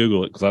 I have to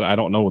Google it because I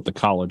don't know what the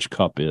College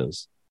Cup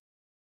is.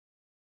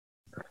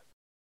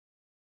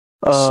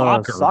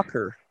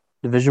 Soccer.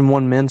 Division I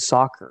men's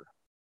soccer.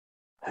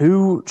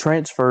 Who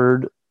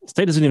transferred?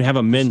 State doesn't even have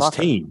a men's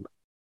Soccer. team.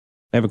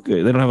 They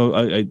don't have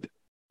I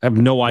have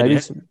no idea.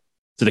 Is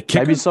it a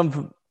kicker?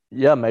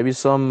 Maybe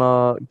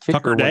some kicker.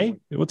 Tucker Day?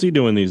 What's he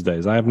doing these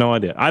days? I have no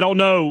idea. I don't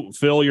know,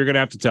 Phil. You're going to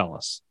have to tell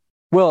us.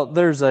 Well,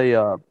 there's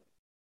a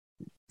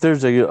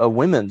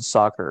women's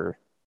soccer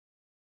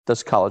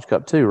that's College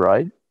Cup too,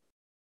 right?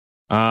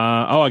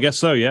 I guess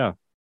so. Yeah.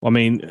 I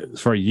mean,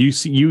 for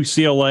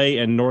UCLA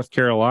and North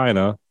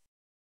Carolina,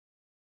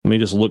 let me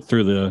just look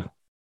through the.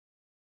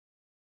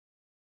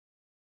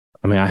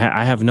 I mean,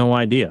 I have no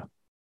idea.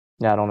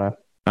 Yeah, I don't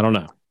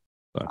know.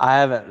 So, I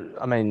haven't.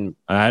 I mean,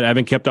 I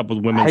haven't kept up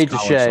with women's. I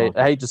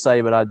hate to say,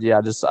 but I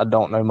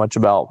don't know much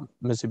about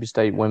Mississippi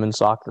State women's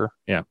soccer.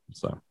 Yeah.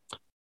 So,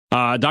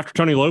 Dr.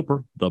 Tony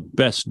Loper, the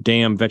best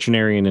damn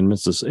veterinarian in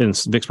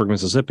Vicksburg,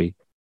 Mississippi.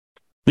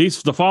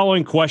 The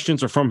following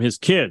questions are from his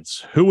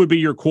kids. Who would be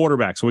your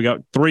quarterback? So we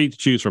got 3 to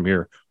choose from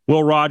here: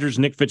 Will Rogers,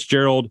 Nick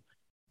Fitzgerald,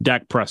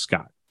 Dak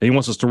Prescott. He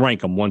wants us to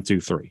rank them 1, 2,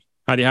 3.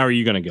 How are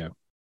you going to go?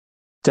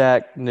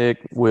 Dak,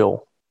 Nick,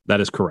 Will. That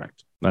is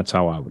correct. That's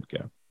how I would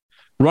go.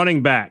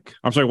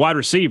 Wide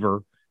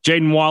receiver: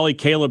 Jaden Wally,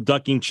 Caleb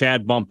Ducking,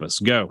 Chad Bumpus.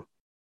 Go.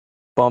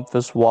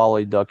 Bumpus,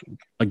 Wally, Ducking.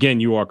 Again,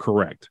 you are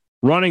correct.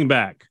 Running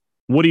back: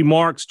 Woody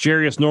Marks,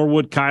 Jarius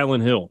Norwood,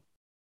 Kylan Hill.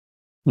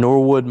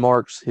 Norwood,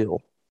 Marks, Hill.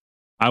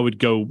 I would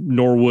go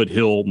Norwood,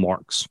 Hill,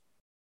 Marks.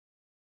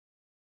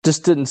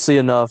 Just didn't see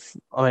enough.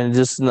 I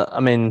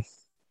mean,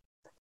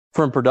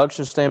 from a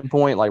production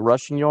standpoint, like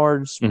rushing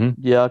yards,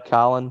 yeah,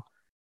 Kylan.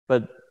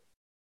 But,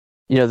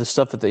 the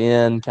stuff at the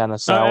end kind of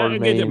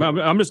soured me.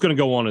 I'm just going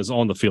to go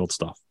on the field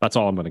stuff. That's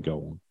all I'm going to go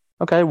on.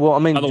 Okay, well, I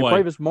mean,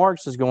 Jaquavis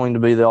Marks is going to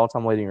be the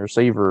all-time leading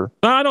receiver.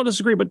 I don't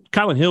disagree, but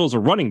Kylan Hill is a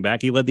running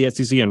back. He led the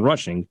SEC in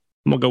rushing.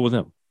 I'm going to go with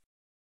him.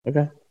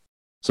 Okay.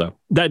 So,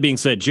 that being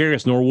said,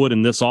 Jarius Norwood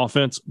in this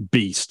offense,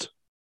 beast.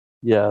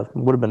 Yeah,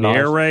 would have been nice.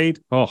 Air raid,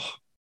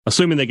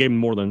 assuming they gave him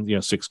more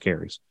than 6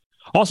 carries.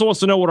 Also wants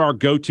to know what our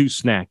go-to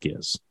snack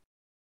is.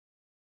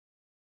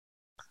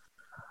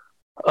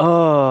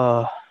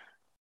 I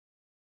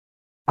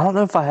don't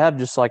know if I have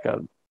just like a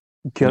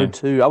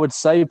go-to. Yeah. I would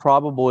say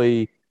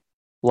probably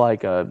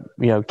like a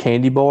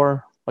candy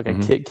bar, like a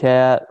Kit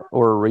Kat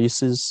or a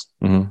Reese's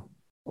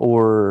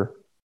or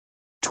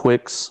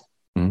Twix.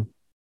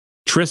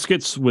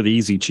 Triscuits with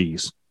easy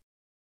cheese.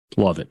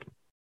 Love it.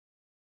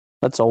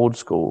 That's old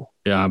school.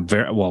 Yeah,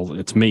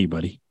 it's me,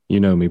 buddy. You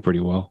know me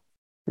pretty well.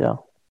 Yeah.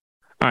 All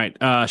right.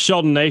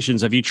 Sheldon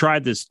Nations, have you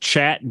tried this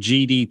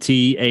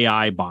ChatGPT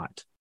AI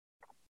bot?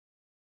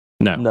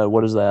 No. No,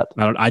 what is that?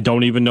 I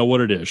don't even know what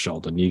it is,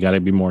 Sheldon. You got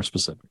to be more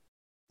specific.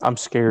 I'm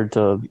scared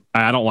to.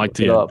 I don't like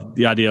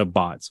the idea of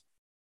bots.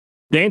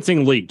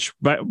 Dancing Leech.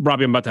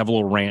 Robbie, I'm about to have a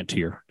little rant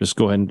here. Just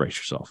go ahead and brace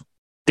yourself.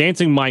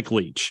 Dancing Mike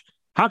Leach.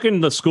 How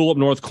can the school up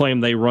north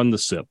claim they run the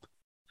SIP,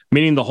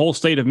 meaning the whole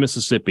state of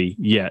Mississippi,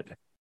 yet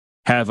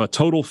have a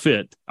total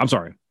fit? I'm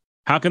sorry.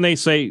 How can they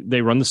say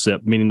they run the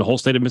SIP, meaning the whole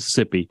state of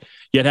Mississippi,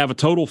 yet have a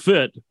total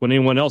fit when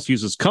anyone else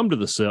uses come to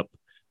the SIP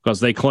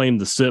because they claim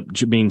the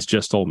SIP means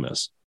just Ole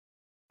Miss?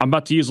 I'm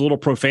about to use a little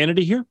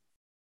profanity here.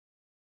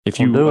 If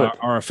you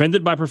are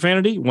offended by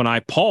profanity, when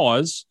I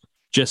pause,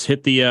 just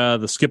hit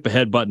the skip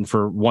ahead button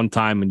for one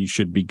time and you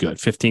should be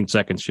good. 15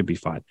 seconds should be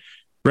fine.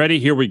 Ready?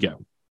 Here we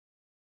go.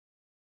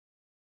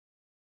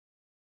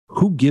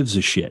 Who gives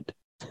a shit?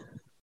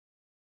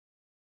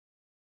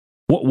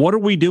 What are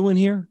we doing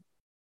here?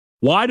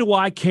 Why do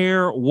I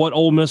care what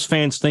Ole Miss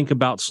fans think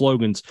about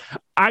slogans?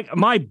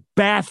 My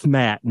bath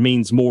mat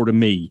means more to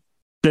me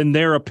than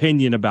their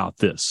opinion about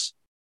this.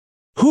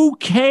 Who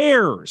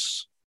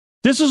cares?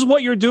 This is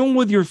what you're doing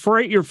with your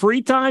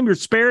free time, your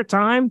spare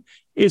time,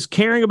 is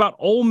caring about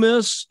Ole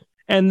Miss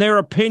and their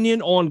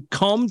opinion on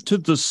come to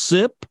the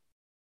SIP.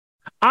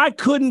 I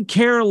couldn't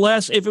care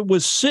less if it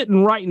was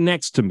sitting right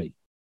next to me.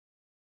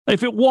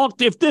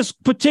 If this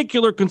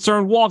particular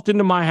concern walked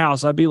into my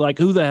house, I'd be like,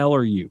 who the hell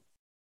are you?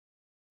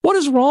 What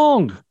is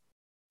wrong?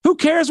 Who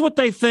cares what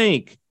they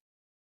think?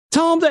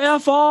 Tell them to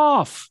F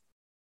off.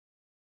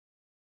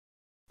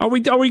 Are we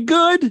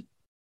good?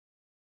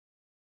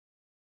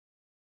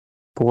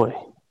 Boy.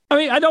 I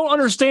mean, I don't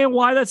understand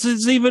why that's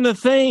even a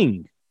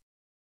thing.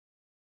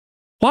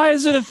 Why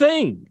is it a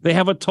thing? They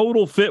have a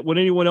total fit when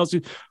anyone else.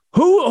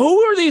 Who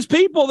are these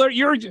people that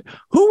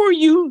who are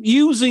you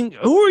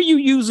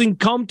using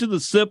come to the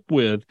SIP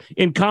with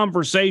in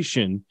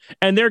conversation,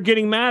 and they're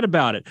getting mad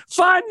about it?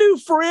 Find new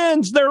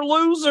friends. They're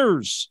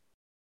losers.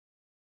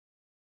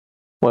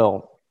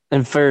 Well,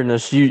 in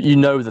fairness, you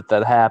know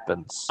that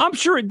happens. I'm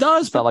sure it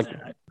does. It's not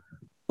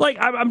like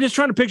I'm just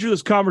trying to picture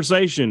this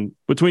conversation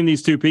between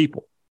these two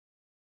people.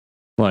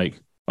 Like,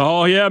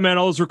 oh yeah, man,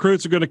 all those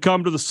recruits are going to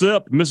come to the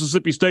SIP,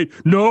 Mississippi State.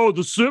 No,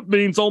 the SIP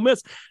means Ole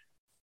Miss.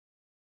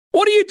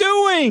 What are you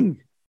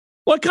doing?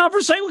 What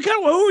conversation?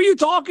 Who are you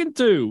talking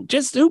to?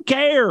 Just who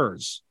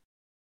cares?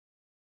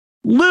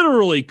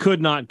 Literally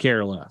could not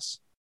care less.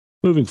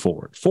 Moving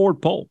forward.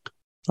 Ford Polk.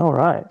 All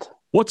right.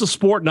 What's a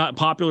sport not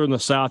popular in the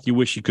South you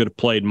wish you could have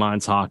played?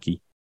 Mine's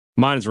hockey.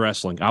 Mine's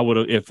wrestling. I would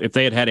have if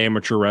they had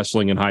amateur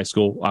wrestling in high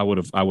school, I would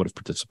have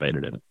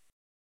participated in it.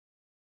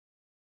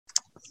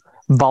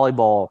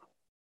 Volleyball.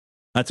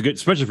 That's a good,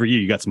 especially for you.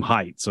 You got some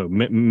height, so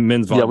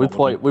men's volleyball.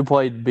 Yeah, we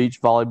played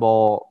beach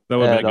volleyball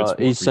at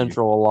East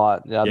Central a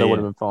lot. Yeah, that would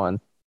have been fun.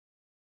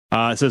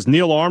 It says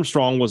Neil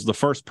Armstrong was the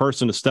first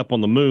person to step on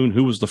the moon.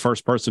 Who was the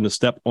first person to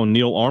step on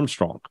Neil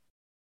Armstrong?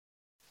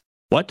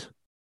 What?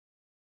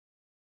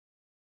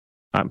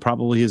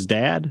 Probably his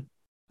dad.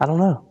 I don't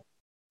know.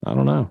 I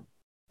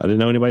didn't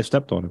know anybody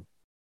stepped on him.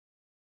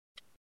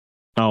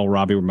 Oh,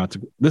 Robbie, we're about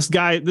to. This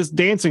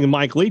dancing and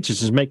Mike Leach is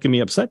just making me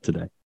upset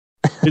today.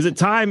 Is it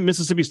time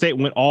Mississippi State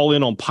went all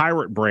in on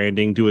pirate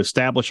branding to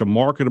establish a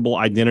marketable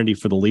identity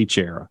for the Leach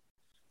era?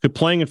 Could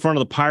playing in front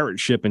of the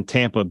pirate ship in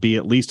Tampa be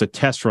at least a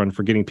test run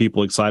for getting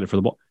people excited for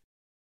the ball?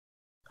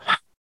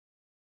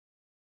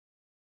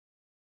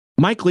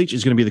 Mike Leach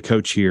is going to be the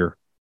coach here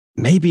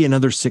maybe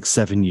another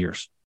 6-7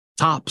 years.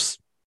 Tops.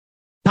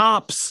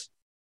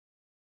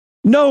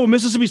 No,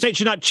 Mississippi State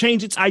should not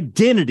change its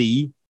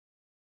identity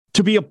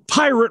to be a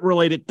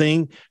pirate-related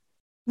thing.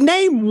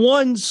 Name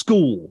one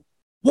school,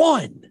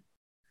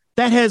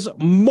 that has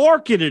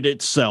marketed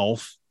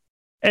itself,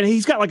 and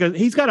he's got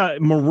a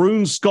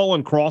maroon skull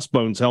and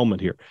crossbones helmet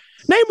here.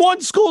 Name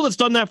one school that's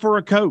done that for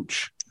a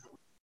coach.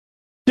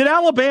 Did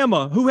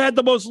Alabama, who had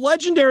the most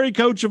legendary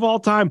coach of all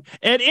time,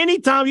 at any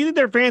time you think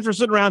their fans were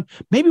sitting around,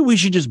 maybe we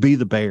should just be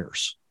the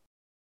Bears?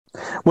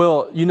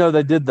 Well,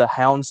 they did the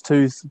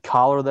houndstooth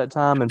collar that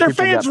time, and their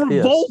fans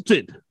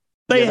revolted.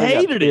 They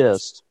hated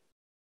it.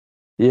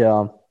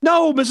 Yeah.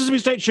 No, Mississippi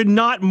State should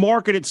not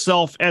market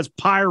itself as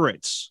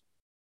pirates.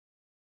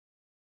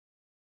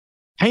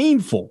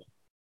 Painful.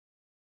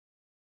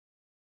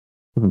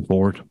 Moving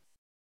forward.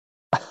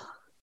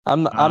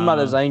 I'm not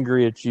as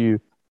angry at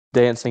you,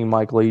 dancing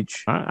Mike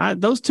Leach.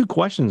 Those two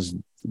questions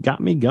got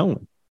me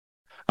going.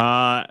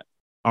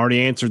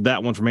 Already answered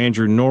that one from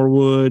Andrew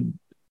Norwood.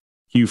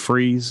 Hugh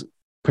Freeze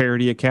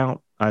parody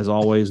account, as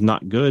always,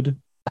 not good.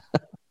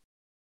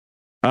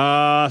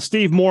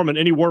 Steve Mormon,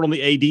 any word on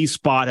the AD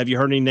spot? Have you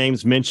heard any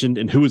names mentioned,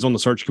 and who is on the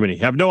search committee?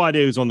 Have no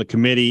idea who's on the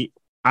committee.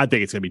 I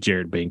think it's going to be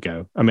Jared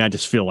Binko. I mean, I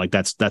just feel like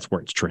that's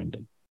where it's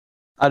trending.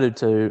 I do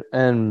too,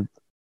 and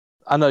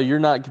I know you're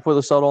not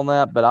completely sold on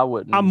that, but I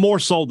wouldn't. I'm more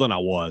sold than I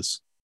was.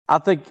 I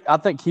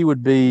think he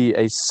would be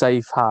a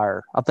safe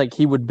hire. I think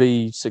he would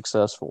be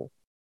successful.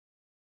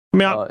 I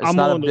mean, it's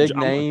not a big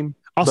name.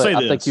 I'll say this.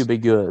 I think he'd be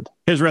good.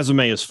 His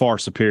resume is far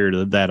superior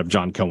to that of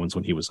John Cohen's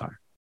when he was hired.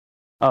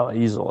 Oh,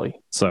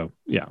 easily. So,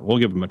 yeah, we'll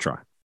give him a try.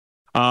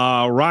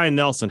 Ryan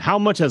Nelson, how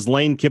much has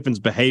Lane Kiffin's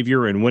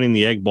behavior and winning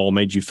the Egg Bowl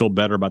made you feel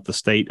better about the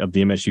state of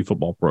the MSU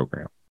football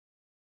program?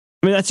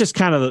 I mean, that's just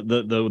kind of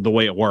the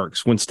way it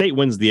works. When State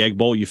wins the Egg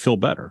Bowl, you feel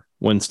better.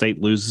 When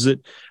State loses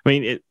it, I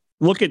mean,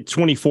 look at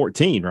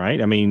 2014,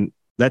 right? I mean,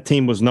 that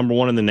team was number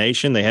one in the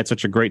nation. They had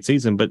such a great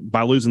season, but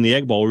by losing the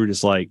Egg Bowl, we were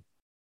just like,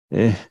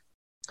 eh.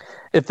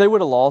 If they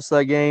would have lost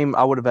that game,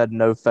 I would have had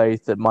no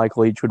faith that Mike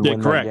Leach would win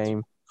that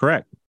game.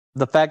 Correct.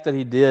 The fact that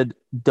he did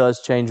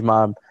does change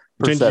my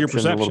perception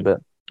a little bit.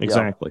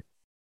 Exactly.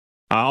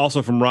 Yeah.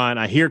 Also from Ryan,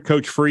 I hear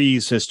Coach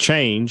Freeze has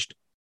changed,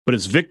 but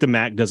his victim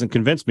act doesn't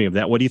convince me of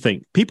that. What do you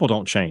think? People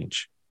don't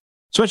change,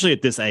 especially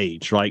at this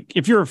age. Like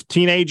if you're a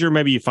teenager,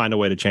 maybe you find a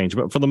way to change,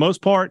 but for the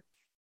most part,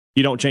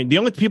 you don't change. The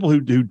only people who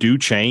do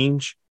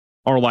change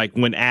are like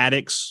when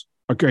addicts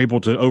are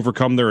able to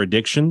overcome their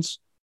addictions,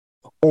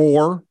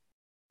 or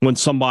when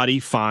somebody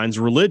finds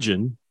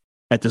religion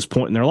at this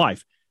point in their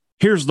life.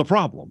 Here's the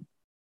problem.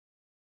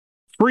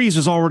 Freeze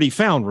has already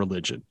found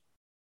religion.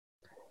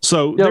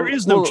 So there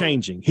is no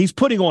changing. He's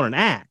putting on an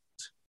act.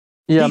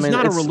 Yeah, He's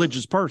not a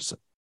religious person.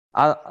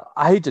 I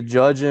hate to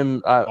judge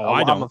him. I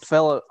don't. I'm a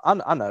fellow.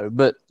 I know,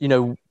 but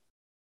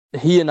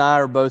he and I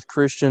are both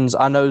Christians.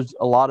 I know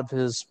a lot of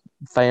his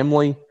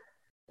family,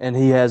 and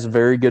he has a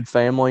very good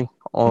family.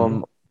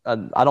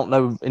 I don't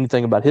know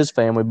anything about his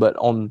family, but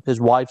on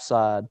his wife's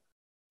side,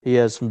 he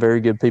has some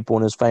very good people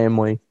in his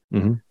family.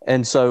 Mm-hmm.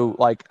 And so,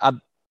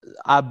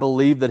 I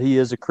believe that he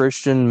is a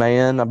Christian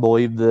man. I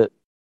believe that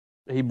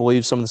he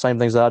believes some of the same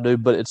things that I do,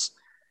 but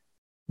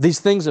these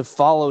things have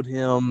followed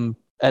him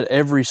at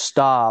every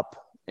stop.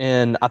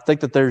 And I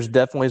think that there's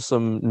definitely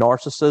some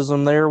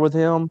narcissism there with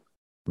him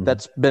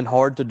that's been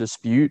hard to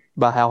dispute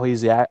by how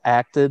he's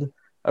acted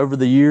over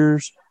the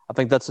years. I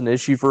think that's an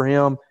issue for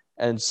him.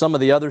 And some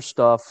of the other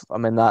stuff, I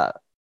mean, I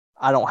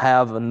don't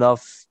have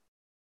enough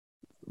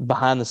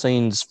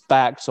behind-the-scenes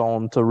facts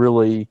on to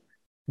really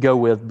go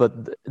with, but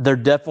there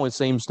definitely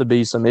seems to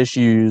be some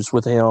issues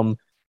with him,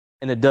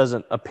 and it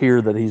doesn't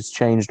appear that he's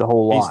changed a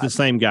whole lot. He's the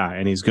same guy,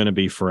 and he's going to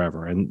be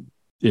forever. And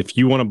if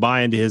you want to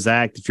buy into his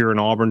act, if you're an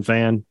Auburn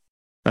fan,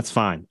 that's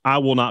fine. I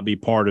will not be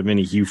part of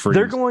any Hugh Freeze.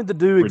 They're going to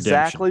do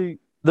exactly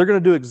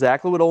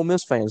what Ole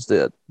Miss fans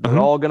did. They're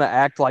all going to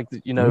act like,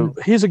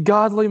 he's a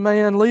godly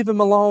man, leave him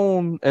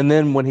alone. And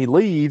then when he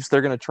leaves,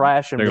 they're going to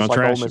trash him just like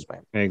Ole Miss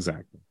fans.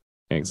 Exactly.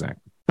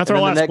 That's our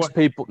last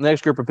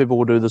next group of people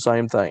will do the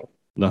same thing.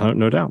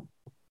 No doubt.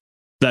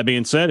 That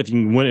being said, if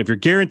you're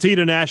guaranteed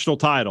a national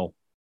title,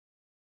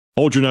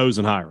 hold your nose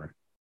and hire.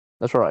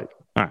 That's right.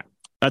 All right.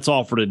 That's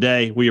all for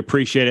today. We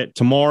appreciate it.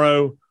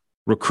 Tomorrow,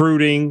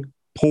 recruiting,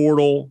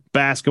 portal,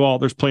 basketball.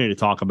 There's plenty to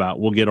talk about.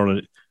 We'll get on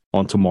it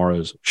on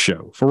tomorrow's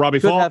show. For Robbie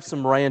Falk. Could have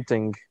some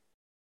ranting.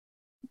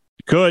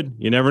 Could.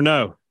 You never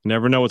know. You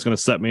never know what's going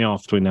to set me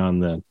off between now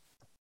and then.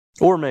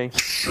 Or me.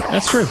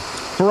 That's true.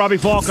 For Robbie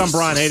Falk, I'm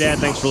Brian Haydad.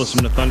 Thanks for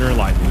listening to Thunder and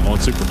Lightning on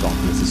Super Talk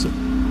Mississippi.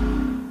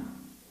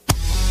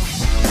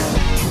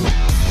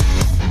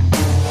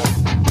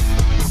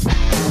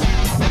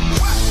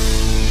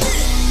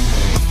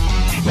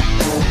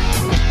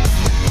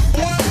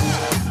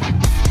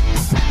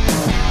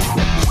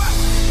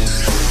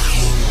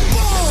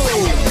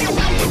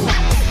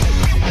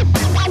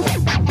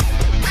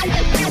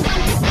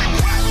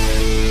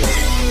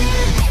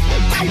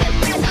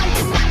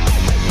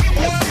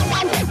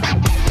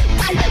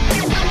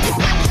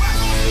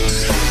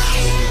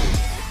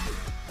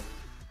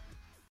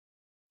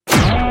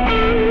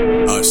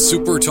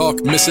 Super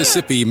Talk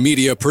Mississippi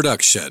Media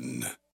Production.